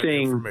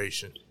interesting. That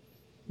information.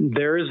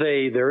 There is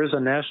a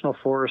national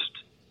forest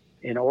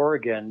in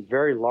Oregon,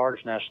 very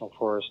large national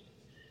forest,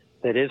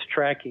 that is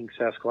tracking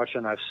Sasquatch,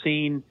 and I've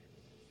seen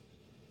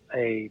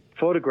a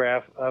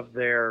photograph of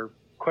their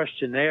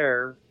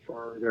questionnaire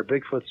for their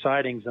Bigfoot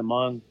sightings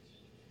among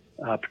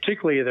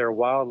particularly their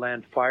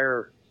wildland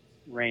fire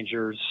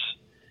rangers.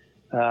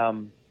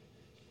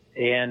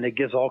 And it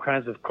gives all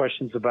kinds of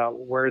questions about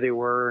where they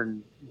were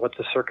and what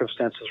the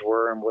circumstances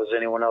were and was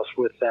anyone else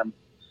with them.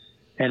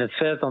 And it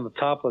says on the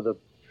top of the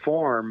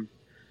form,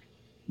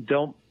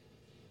 don't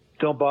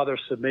bother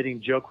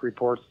submitting joke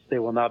reports. They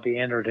will not be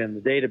entered in the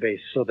database.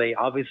 So they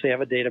obviously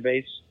have a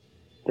database.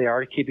 They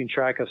are keeping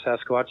track of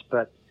Sasquatch,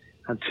 but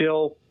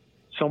until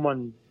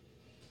someone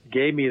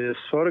gave me this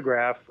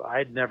photograph,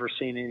 I'd never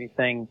seen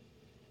anything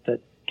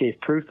that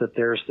gave proof that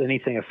there's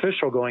anything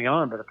official going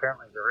on, but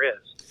apparently there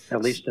is,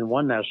 at least in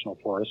one national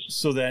forest.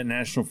 So that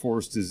national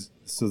forest is,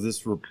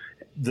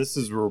 this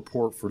is a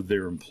report for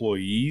their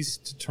employees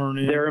to turn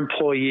in? Their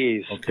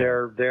employees. Okay.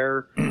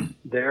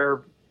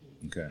 Their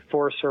okay.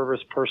 Forest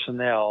Service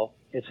personnel.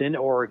 It's in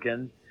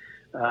Oregon.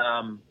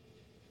 And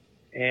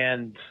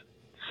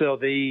so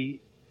the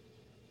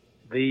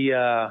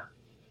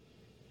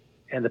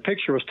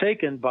picture was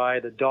taken by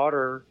the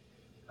daughter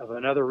of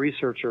another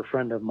researcher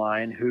friend of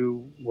mine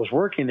who was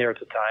working there at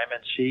the time,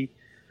 and she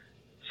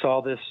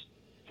saw this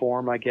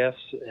form, I guess,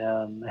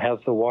 and has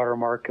the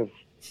watermark of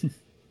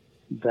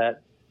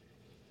that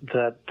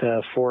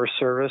Forest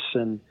Service.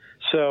 And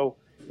so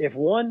if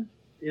one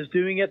is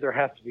doing it, there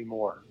has to be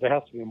more. There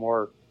has to be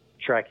more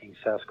tracking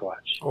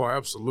Sasquatch. Oh,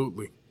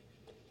 absolutely.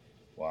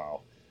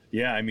 Wow.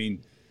 Yeah, I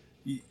mean,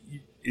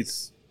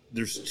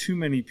 there's too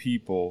many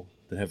people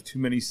that have too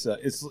many.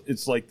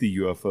 It's like the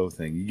UFO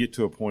thing. You get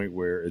to a point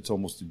where it's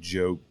almost a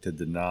joke to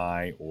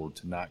deny or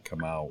to not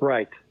come out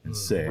and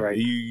say. Right.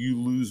 You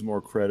lose more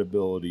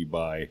credibility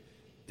by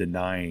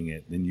denying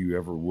it than you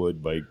ever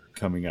would by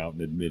coming out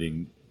and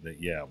admitting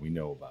that, yeah, we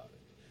know about it.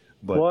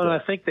 But, and I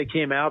think they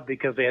came out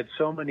because they had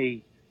so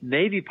many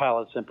Navy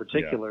pilots in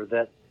particular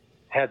that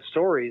had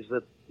stories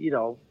that,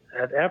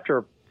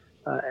 after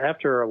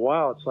a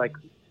while, it's like,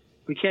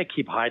 we can't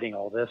keep hiding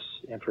all this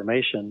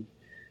information.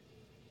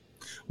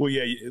 Well,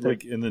 yeah,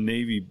 like in the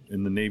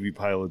Navy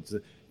pilots,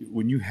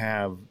 when you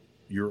have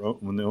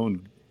when the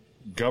own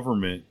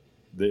government,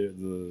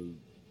 the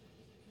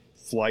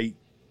flight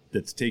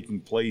that's taking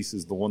place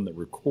is the one that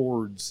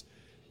records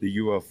the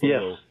UFO.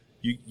 Yes.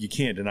 You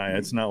can't deny it.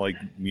 It's not like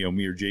me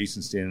or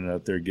Jason standing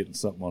out there getting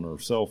something on our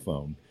cell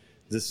phone.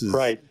 This is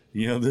right.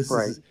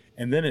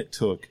 And then it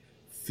took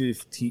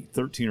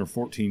 13 or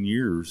 14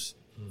 years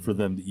for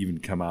them to even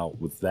come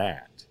out with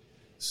that.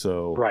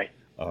 So right.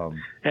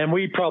 And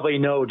we probably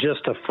know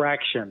just a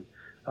fraction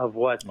of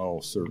what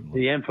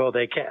certainly the info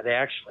they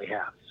actually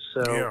have.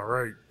 So yeah,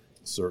 right.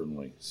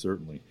 Certainly.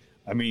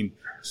 I mean,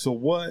 so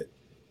what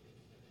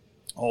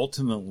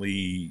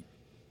ultimately,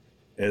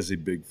 as a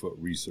Bigfoot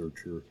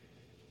researcher,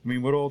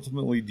 what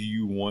ultimately do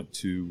you want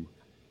to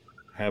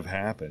have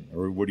happen,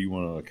 or what do you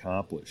want to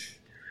accomplish?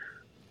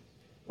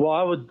 Well,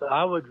 I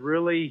would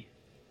really.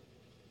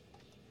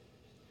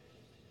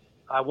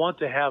 I want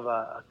to have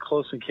a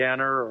close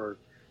encounter or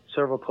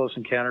several close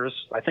encounters.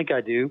 I think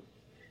I do.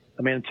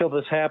 Until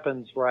this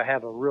happens where I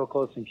have a real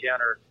close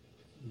encounter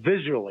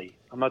visually,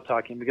 I'm not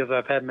talking because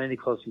I've had many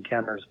close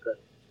encounters, but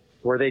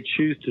where they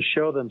choose to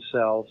show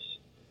themselves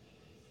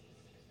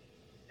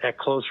at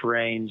close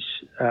range,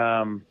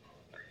 I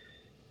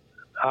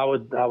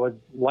would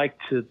like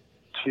to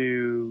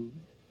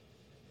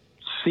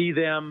see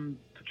them,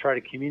 to try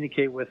to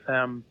communicate with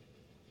them.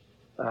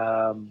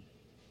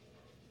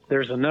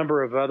 There's a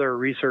number of other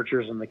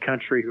researchers in the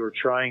country who are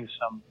trying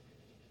some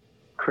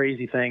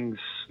crazy things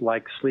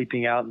like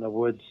sleeping out in the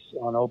woods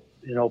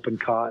in open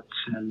cots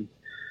and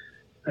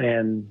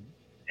in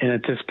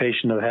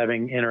anticipation of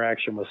having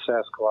interaction with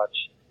Sasquatch.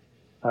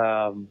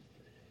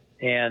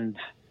 And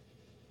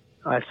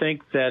I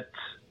think that,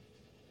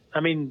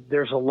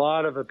 there's a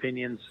lot of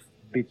opinions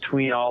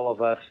between all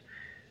of us.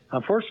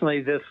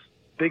 Unfortunately, this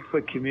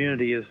Bigfoot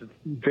community is a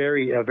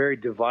very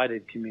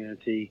divided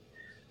community,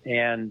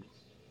 and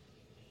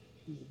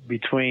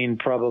between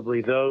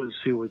probably those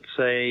who would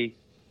say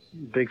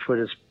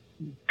Bigfoot is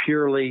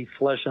purely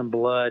flesh and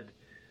blood,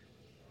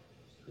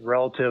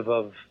 relative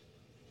of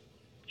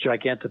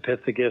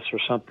Gigantopithecus or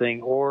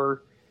something,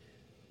 or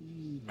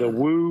the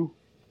woo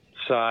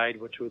side,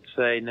 which would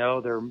say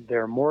no,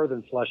 they're more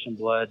than flesh and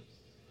blood.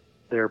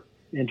 They're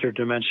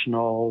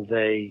interdimensional.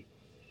 They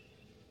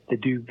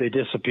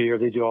disappear.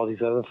 They do all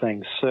these other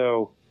things.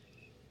 So,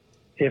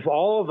 if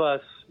all of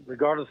us,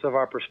 regardless of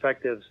our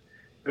perspectives,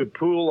 could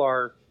pool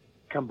our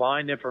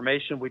combined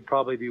information, we'd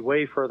probably be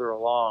way further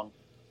along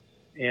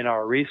in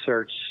our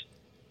research.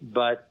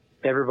 But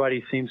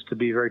everybody seems to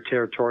be very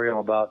territorial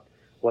about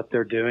what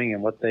they're doing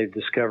and what they've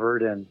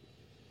discovered, and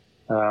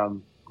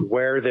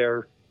where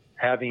they're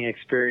having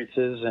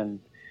experiences,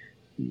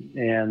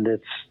 and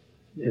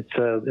it's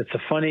a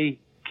funny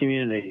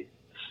community.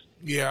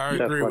 Yeah, I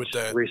agree with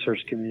that.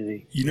 Research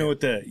community. You know what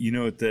that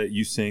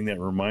you saying that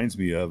reminds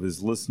me of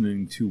is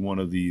listening to one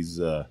of these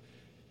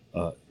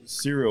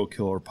serial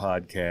killer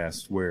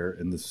podcasts where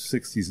in the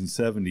 60s and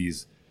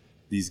 70s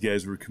these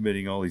guys were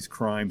committing all these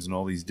crimes, and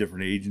all these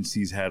different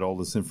agencies had all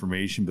this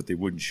information, but they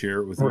wouldn't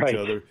share it with each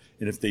other.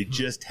 And if they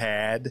just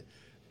had,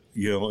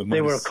 they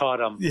would have caught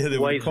them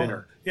way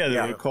sooner. Yeah, they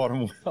would have caught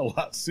them a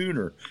lot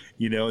sooner.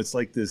 It's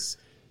like this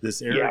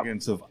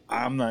arrogance of,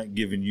 I'm not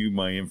giving you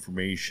my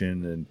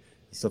information and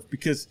stuff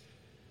because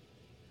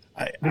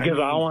I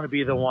want to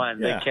be the one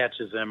that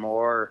catches them,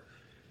 or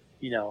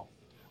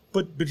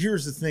But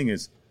here's the thing: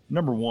 is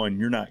number one,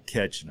 you're not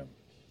catching them.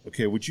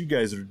 Okay, what you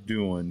guys are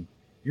doing,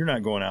 you're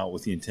not going out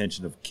with the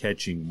intention of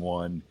catching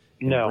one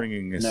and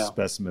bringing a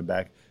specimen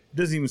back. It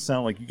doesn't even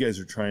sound like you guys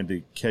are trying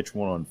to catch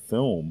one on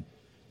film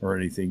or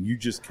anything. You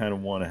just kind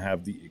of want to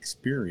have the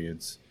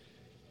experience,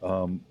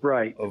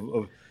 right?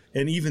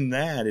 And even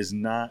that is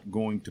not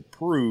going to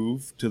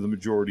prove to the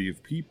majority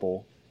of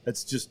people.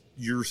 That's just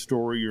your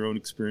story, your own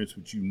experience,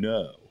 what you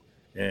know.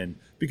 And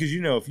because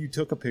if you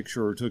took a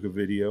picture or took a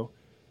video,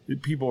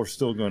 people are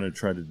still going to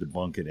try to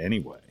debunk it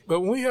anyway. But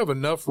when we have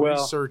enough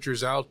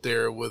researchers out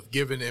there with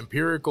giving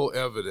empirical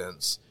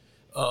evidence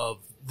of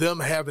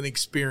them having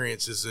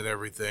experiences and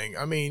everything,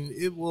 I mean,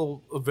 it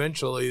will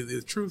eventually,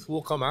 the truth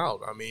will come out.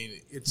 I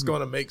mean, it's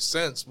going to make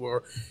sense,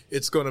 where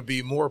it's going to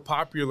be more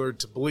popular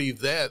to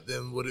believe that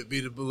than would it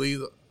be to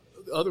believe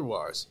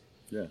otherwise.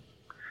 Yeah.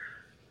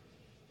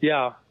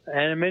 Yeah.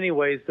 And in many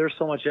ways, there's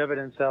so much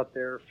evidence out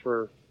there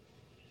for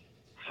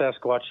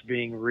Sasquatch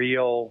being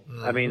real.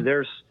 Mm-hmm. I mean,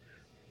 there's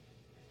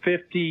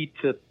 50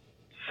 to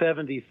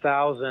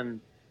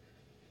 70,000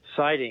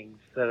 sightings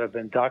that have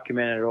been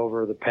documented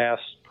over the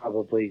past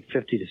probably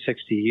 50 to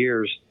 60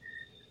 years.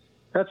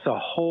 That's a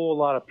whole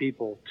lot of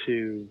people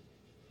to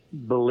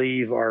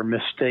believe are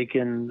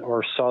mistaken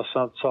or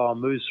saw a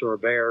moose or a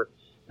bear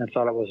and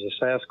thought it was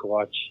a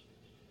Sasquatch.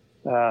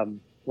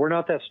 We're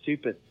not that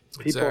stupid.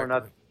 People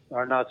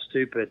are not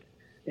stupid,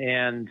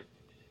 and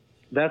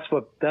that's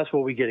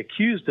what we get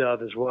accused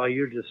of is, well,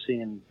 you're just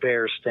seeing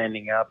bears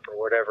standing up or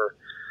whatever.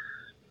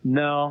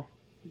 No,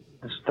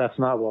 that's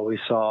not what we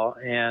saw,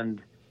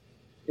 and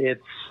it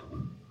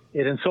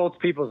insults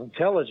people's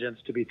intelligence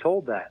to be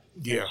told that.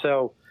 Yeah. And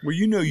so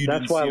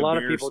that's why a lot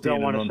of people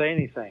don't want to say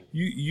anything.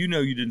 You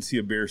didn't see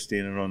a bear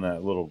standing on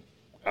that little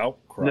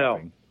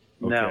outcropping.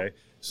 No. Okay.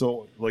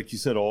 So like you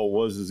said, all it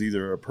was is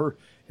either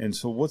and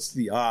so what's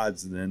the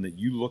odds then that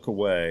you look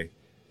away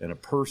and a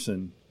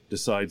person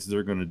decides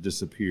they're going to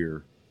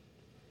disappear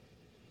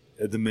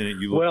at the minute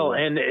you look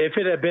away? And if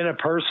it had been a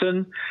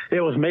person,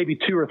 it was maybe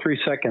 2 or 3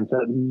 seconds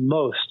at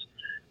most.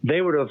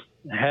 They would have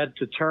had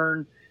to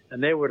turn,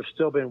 and they would have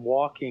still been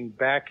walking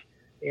back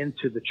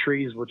into the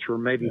trees, which were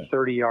maybe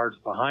 30 yards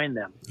behind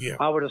them. Yeah.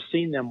 I would have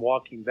seen them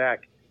walking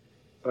back.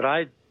 But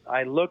I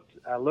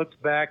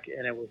looked back,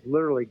 and it was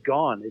literally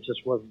gone. It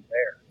just wasn't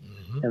there.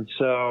 Mm-hmm. And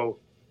so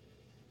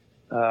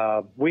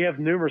we have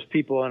numerous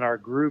people in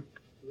our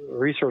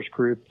research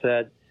group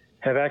that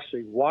have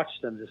actually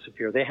watched them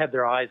disappear. They had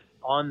their eyes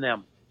on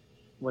them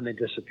when they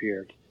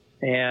disappeared,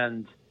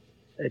 and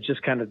it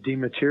just kind of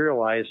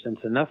dematerialized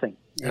into nothing.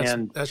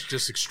 That's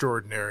just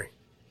extraordinary.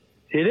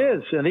 It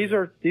is, and these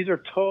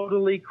are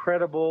totally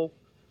credible,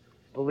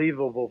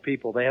 believable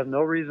people. They have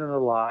no reason to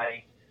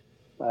lie.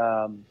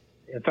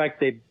 In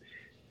fact,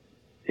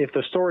 if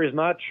the story is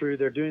not true,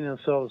 they're doing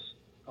themselves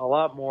a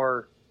lot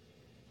more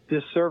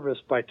disservice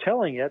by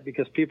telling it,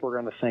 because people are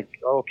going to think,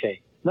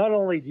 okay, not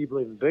only do you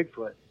believe in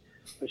Bigfoot,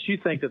 but you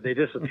think that they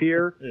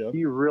disappear. Yeah.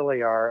 You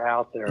really are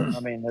out there. I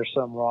mean, there's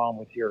something wrong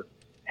with your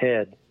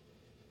head.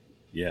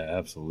 Yeah,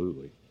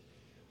 absolutely.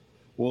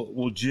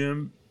 Well,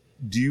 Jim,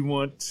 do you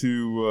want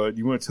to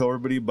tell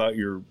everybody about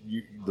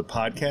the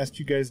podcast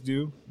you guys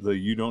do, the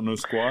You Don't Know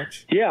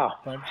Squatch? Yeah.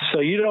 podcast? So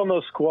You Don't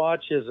Know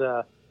Squatch is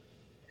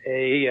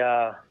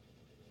a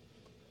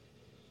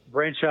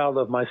brainchild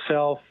of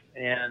myself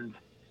and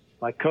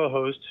my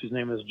co-host, whose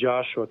name is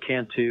Joshua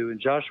Cantu, and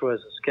Joshua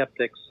is a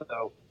skeptic,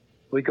 so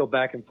we go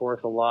back and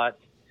forth a lot,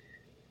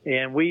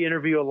 and we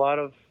interview a lot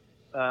of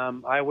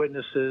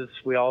eyewitnesses.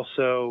 We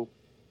also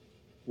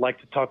like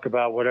to talk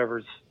about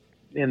whatever's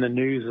in the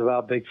news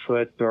about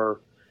Bigfoot, or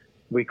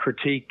we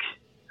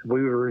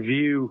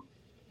review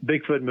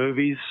Bigfoot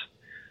movies,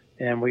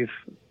 and we've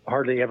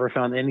hardly ever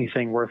found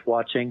anything worth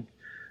watching.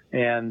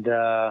 And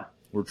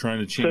we're trying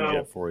to change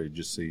that for you,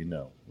 just so you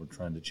know. We're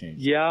trying to change.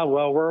 Yeah,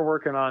 well, we're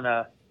working on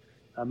a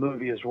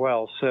movie as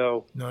well.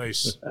 So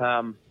nice.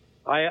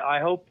 I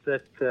hope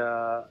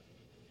that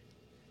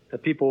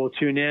people will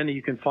tune in.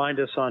 You can find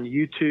us on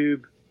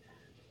YouTube,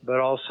 but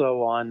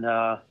also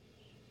on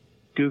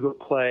Google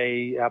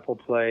Play, Apple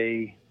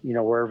Play,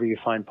 wherever you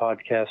find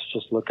podcasts.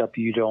 Just look up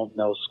You Don't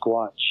Know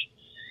Squatch,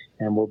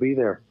 and we'll be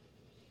there.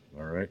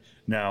 All right.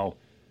 Now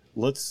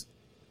let's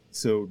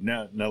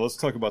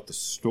talk about the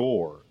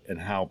store and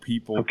how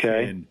people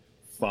can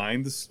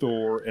find the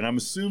store. And I'm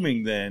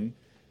assuming then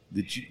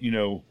that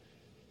you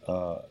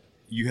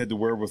had the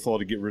wherewithal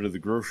to get rid of the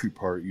grocery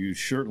part. You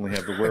certainly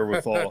have the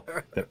wherewithal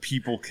that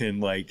people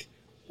can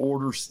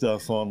order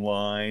stuff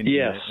online.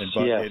 Yes.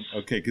 Yes.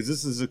 Okay, because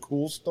this is a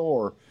cool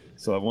store.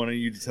 So I wanted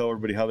you to tell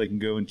everybody how they can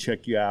go and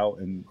check you out.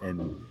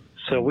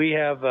 So we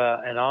have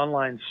an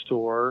online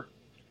store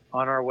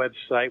on our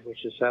website,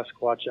 which is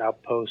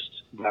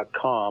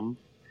SasquatchOutpost.com.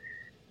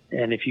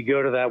 And if you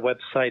go to that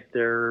website,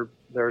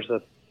 there's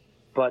a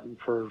button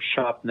for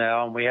Shop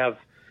Now, and we have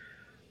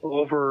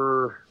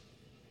over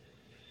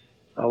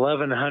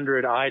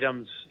 1,100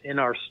 items in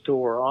our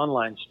store,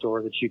 online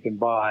store, that you can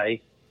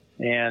buy.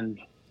 And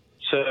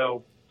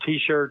so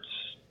T-shirts,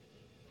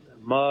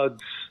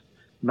 mugs,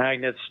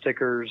 magnets,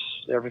 stickers,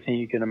 everything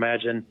you can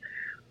imagine.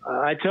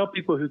 I tell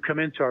people who come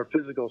into our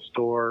physical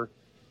store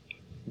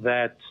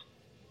that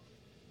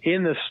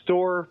in the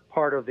store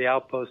part of the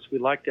Outpost, we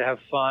like to have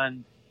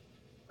fun.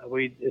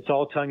 It's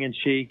all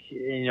tongue-in-cheek.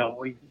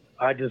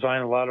 I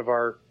design a lot of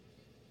our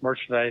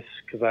merchandise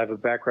because I have a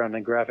background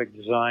in graphic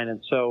design.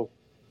 And so,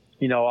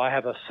 I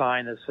have a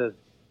sign that says,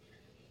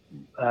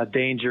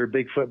 danger,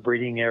 Bigfoot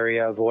breeding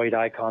area, avoid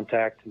eye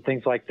contact, and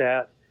things like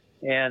that.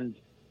 And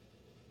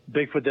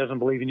Bigfoot doesn't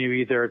believe in you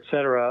either, et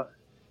cetera.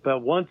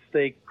 But once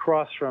they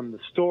cross from the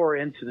store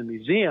into the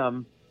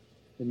museum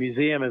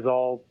is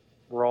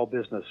we're all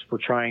business. We're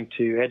trying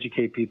to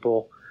educate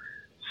people.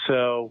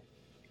 So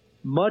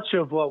much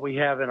of what we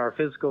have in our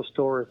physical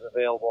store is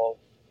available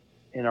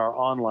in our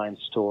online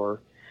store.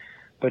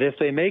 But if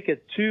they make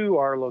it to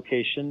our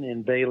location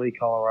in Bailey,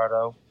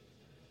 Colorado,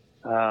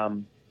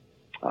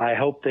 I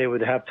hope they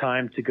would have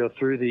time to go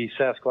through the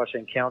Sasquatch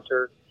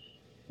Encounter.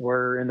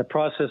 We're in the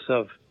process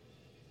of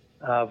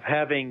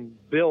having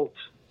built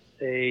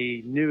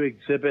a new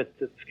exhibit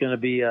that's going to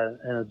be an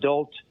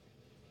adult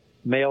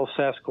male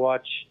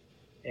Sasquatch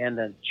and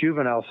a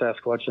juvenile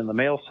Sasquatch, and the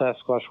male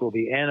Sasquatch will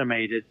be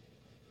animated,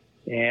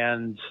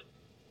 and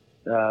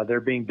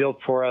they're being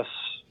built for us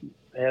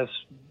as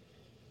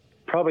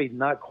probably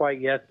not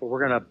quite yet, but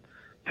we're going to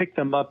pick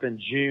them up in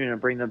June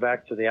and bring them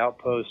back to the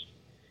Outpost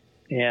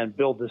and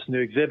build this new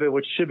exhibit,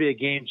 which should be a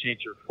game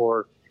changer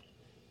for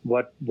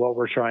what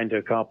we're trying to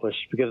accomplish,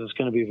 because it's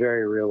going to be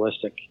very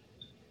realistic.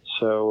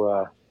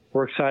 So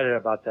we're excited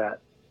about that.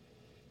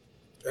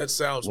 That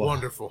sounds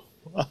wonderful.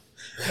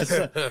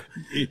 Other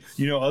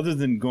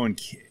than going,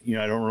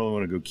 I don't really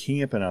want to go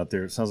camping out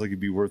there. It sounds like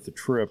it'd be worth the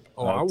trip.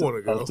 Oh, I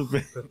want to go.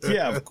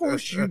 Yeah, of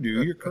course you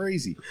do. You're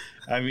crazy.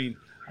 I mean,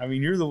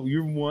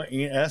 you're one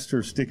Aunt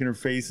Esther sticking her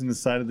face in the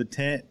side of the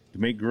tent to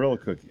make gorilla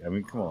cookie. I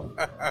mean, come on.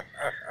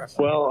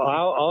 Well,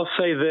 I'll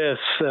say this.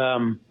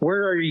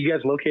 Where are you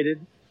guys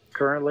located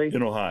currently?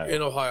 In Ohio.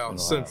 In Ohio,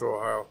 Central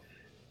Ohio.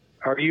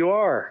 You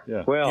are?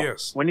 Yeah. Well,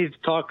 yes. We need to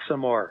talk some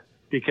more,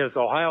 because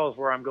Ohio is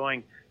where I'm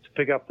going to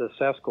pick up the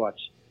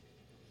Sasquatch.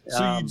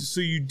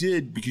 So you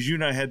did, because you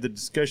and I had the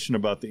discussion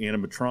about the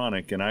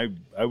animatronic, and I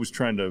was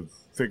trying to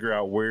figure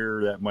out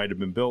where that might have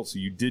been built. So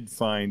you did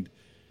find...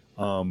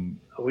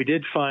 we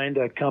did find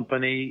a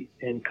company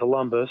in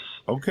Columbus.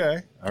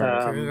 Okay. All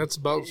right. That's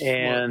about,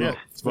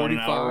 it's about 45, an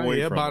hour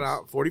away from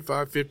us.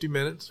 45, 50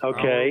 minutes.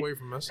 Okay. Away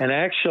from us. And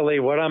actually,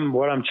 what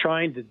I'm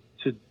trying to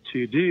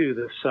do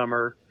this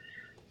summer,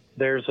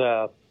 there's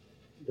a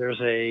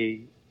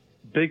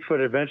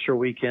Bigfoot Adventure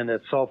Weekend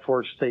at Salt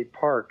Forge State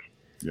Park.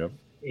 Yep.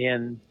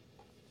 In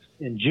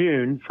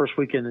June, first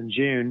weekend in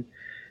June,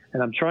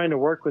 and I'm trying to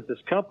work with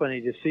this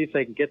company to see if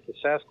they can get the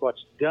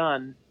Sasquatch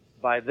done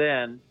by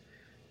then.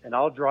 And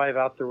I'll drive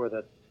out there with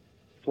a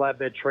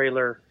flatbed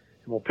trailer,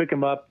 and we'll pick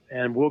them up,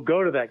 and we'll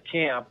go to that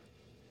camp,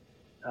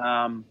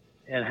 and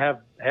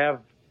have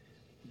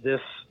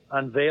this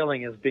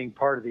unveiling as being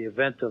part of the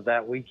event of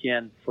that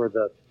weekend for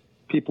the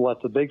people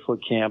at the Bigfoot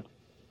camp,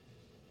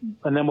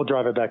 and then we'll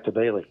drive it back to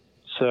Bailey.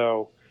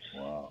 So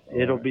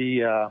it'll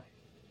be.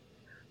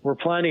 We're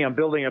planning on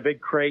building a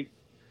big crate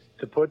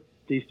to put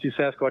these two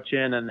Sasquatch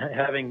in, and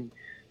having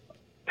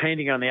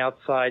painting on the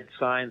outside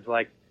signs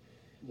like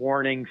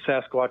 "Warning: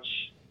 Sasquatch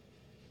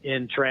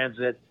in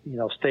transit,"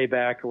 stay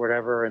back or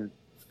whatever, and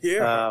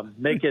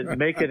make it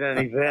an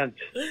event.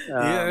 Yeah,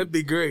 that'd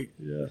be great.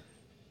 Yeah,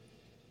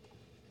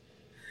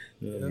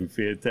 that'd be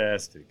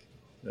fantastic.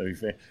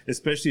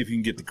 Especially if you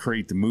can get the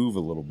crate to move a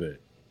little bit.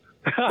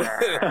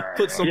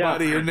 Put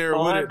somebody in there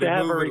with it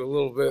to move it a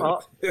little bit.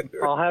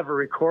 I'll have a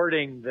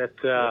recording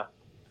that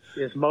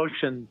is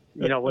motion.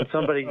 You know, when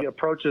somebody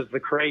approaches the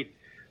crate,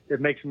 it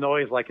makes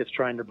noise like it's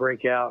trying to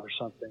break out or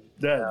something.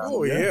 Yeah.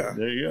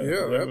 There you go.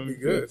 Yeah, that'd be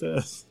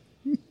good.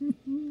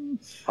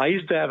 I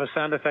used to have a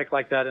sound effect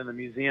like that in the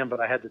museum, but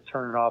I had to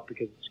turn it off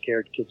because it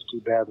scared kids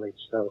too badly.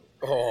 So,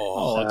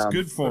 it's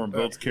good for them.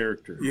 Builds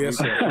character.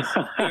 Yes.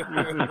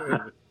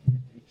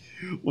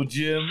 Well,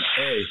 Jim,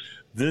 hey,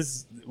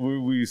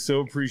 we so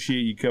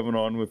appreciate you coming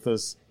on with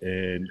us,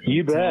 and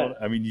you bet.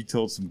 You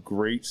told some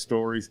great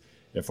stories.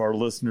 If our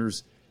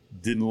listeners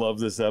didn't love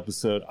this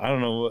episode, I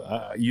don't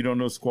know. You don't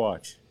know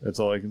Squatch. That's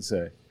all I can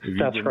say.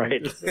 That's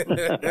right.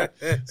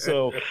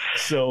 So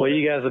well,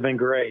 you guys have been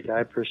great.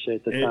 I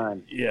appreciate the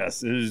time.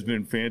 Yes, it has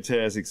been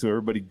fantastic. So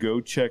everybody, go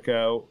check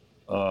out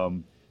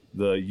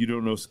the You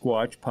Don't Know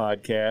Squatch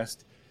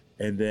podcast,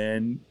 and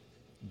then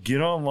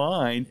get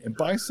online and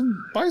buy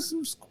some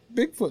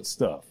Bigfoot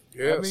stuff.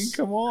 Yes. I mean,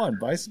 come on,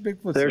 buy some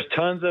Bigfoot. There's stuff.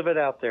 tons of it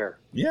out there.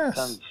 Yes.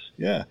 Tons.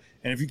 Yeah.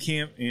 And if you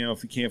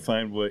can't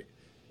find what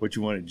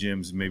you want at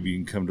Jim's, maybe you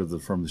can come to the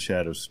From the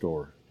Shadows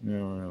store.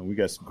 We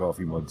got some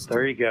coffee mugs.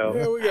 There you go.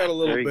 Yeah, we got a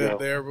little bit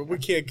there, but we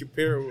can't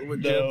compare it with what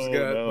Jim's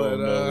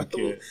got.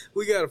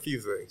 We got a few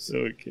things.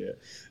 Okay.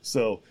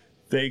 So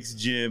thanks,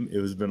 Jim. It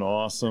has been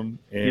awesome.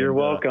 And, you're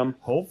welcome.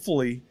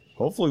 Hopefully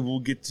we'll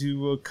get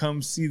to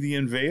come see the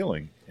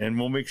unveiling, and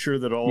we'll make sure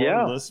that all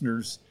our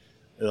listeners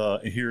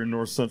here in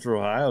North Central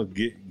Ohio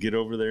get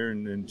over there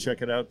and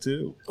check it out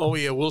too. Oh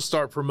yeah, we'll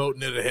start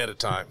promoting it ahead of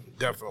time.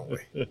 Definitely.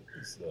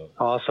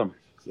 Awesome.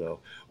 So,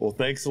 well,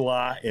 thanks a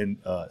lot, and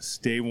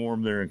stay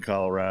warm there in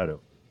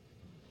Colorado.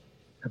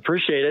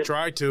 Appreciate it.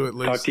 Try to, at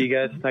least. Talk to you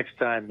guys next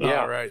time.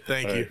 Yeah. All right.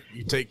 Thank you.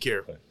 You take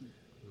care.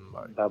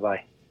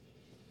 Bye-bye.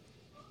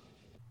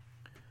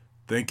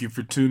 Thank you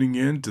for tuning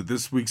in to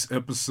this week's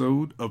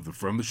episode of the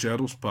From the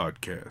Shadows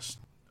podcast.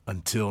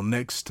 Until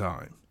next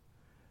time,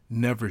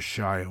 never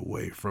shy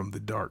away from the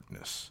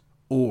darkness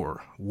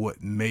or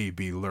what may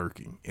be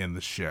lurking in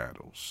the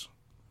shadows.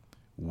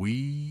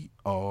 We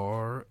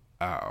are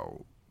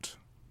out.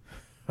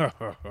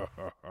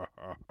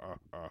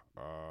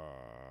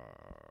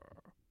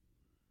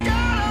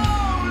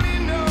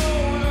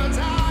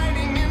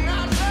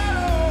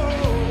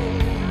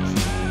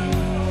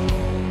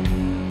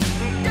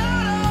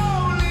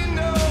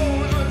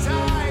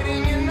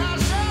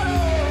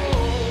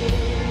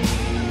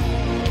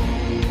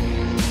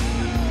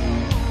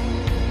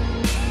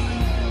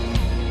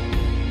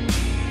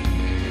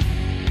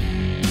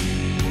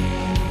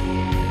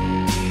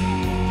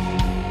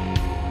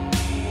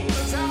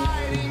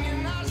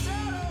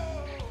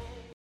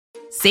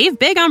 Save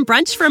big on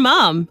brunch for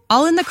mom,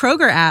 all in the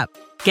Kroger app.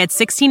 Get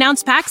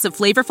 16-ounce packs of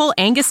flavorful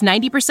Angus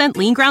 90%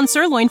 lean ground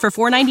sirloin for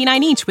 $4.99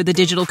 each with a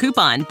digital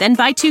coupon. Then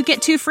buy 2,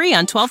 get 2 free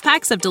on 12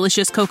 packs of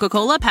delicious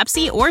Coca-Cola,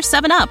 Pepsi, or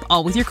 7-Up,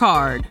 all with your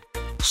card.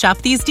 Shop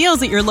these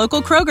deals at your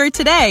local Kroger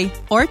today,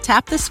 or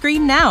tap the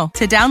screen now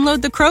to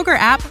download the Kroger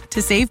app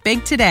to save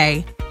big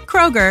today.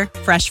 Kroger,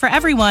 fresh for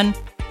everyone.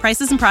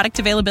 Prices and product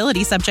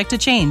availability subject to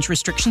change.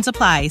 Restrictions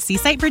apply. See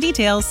site for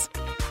details.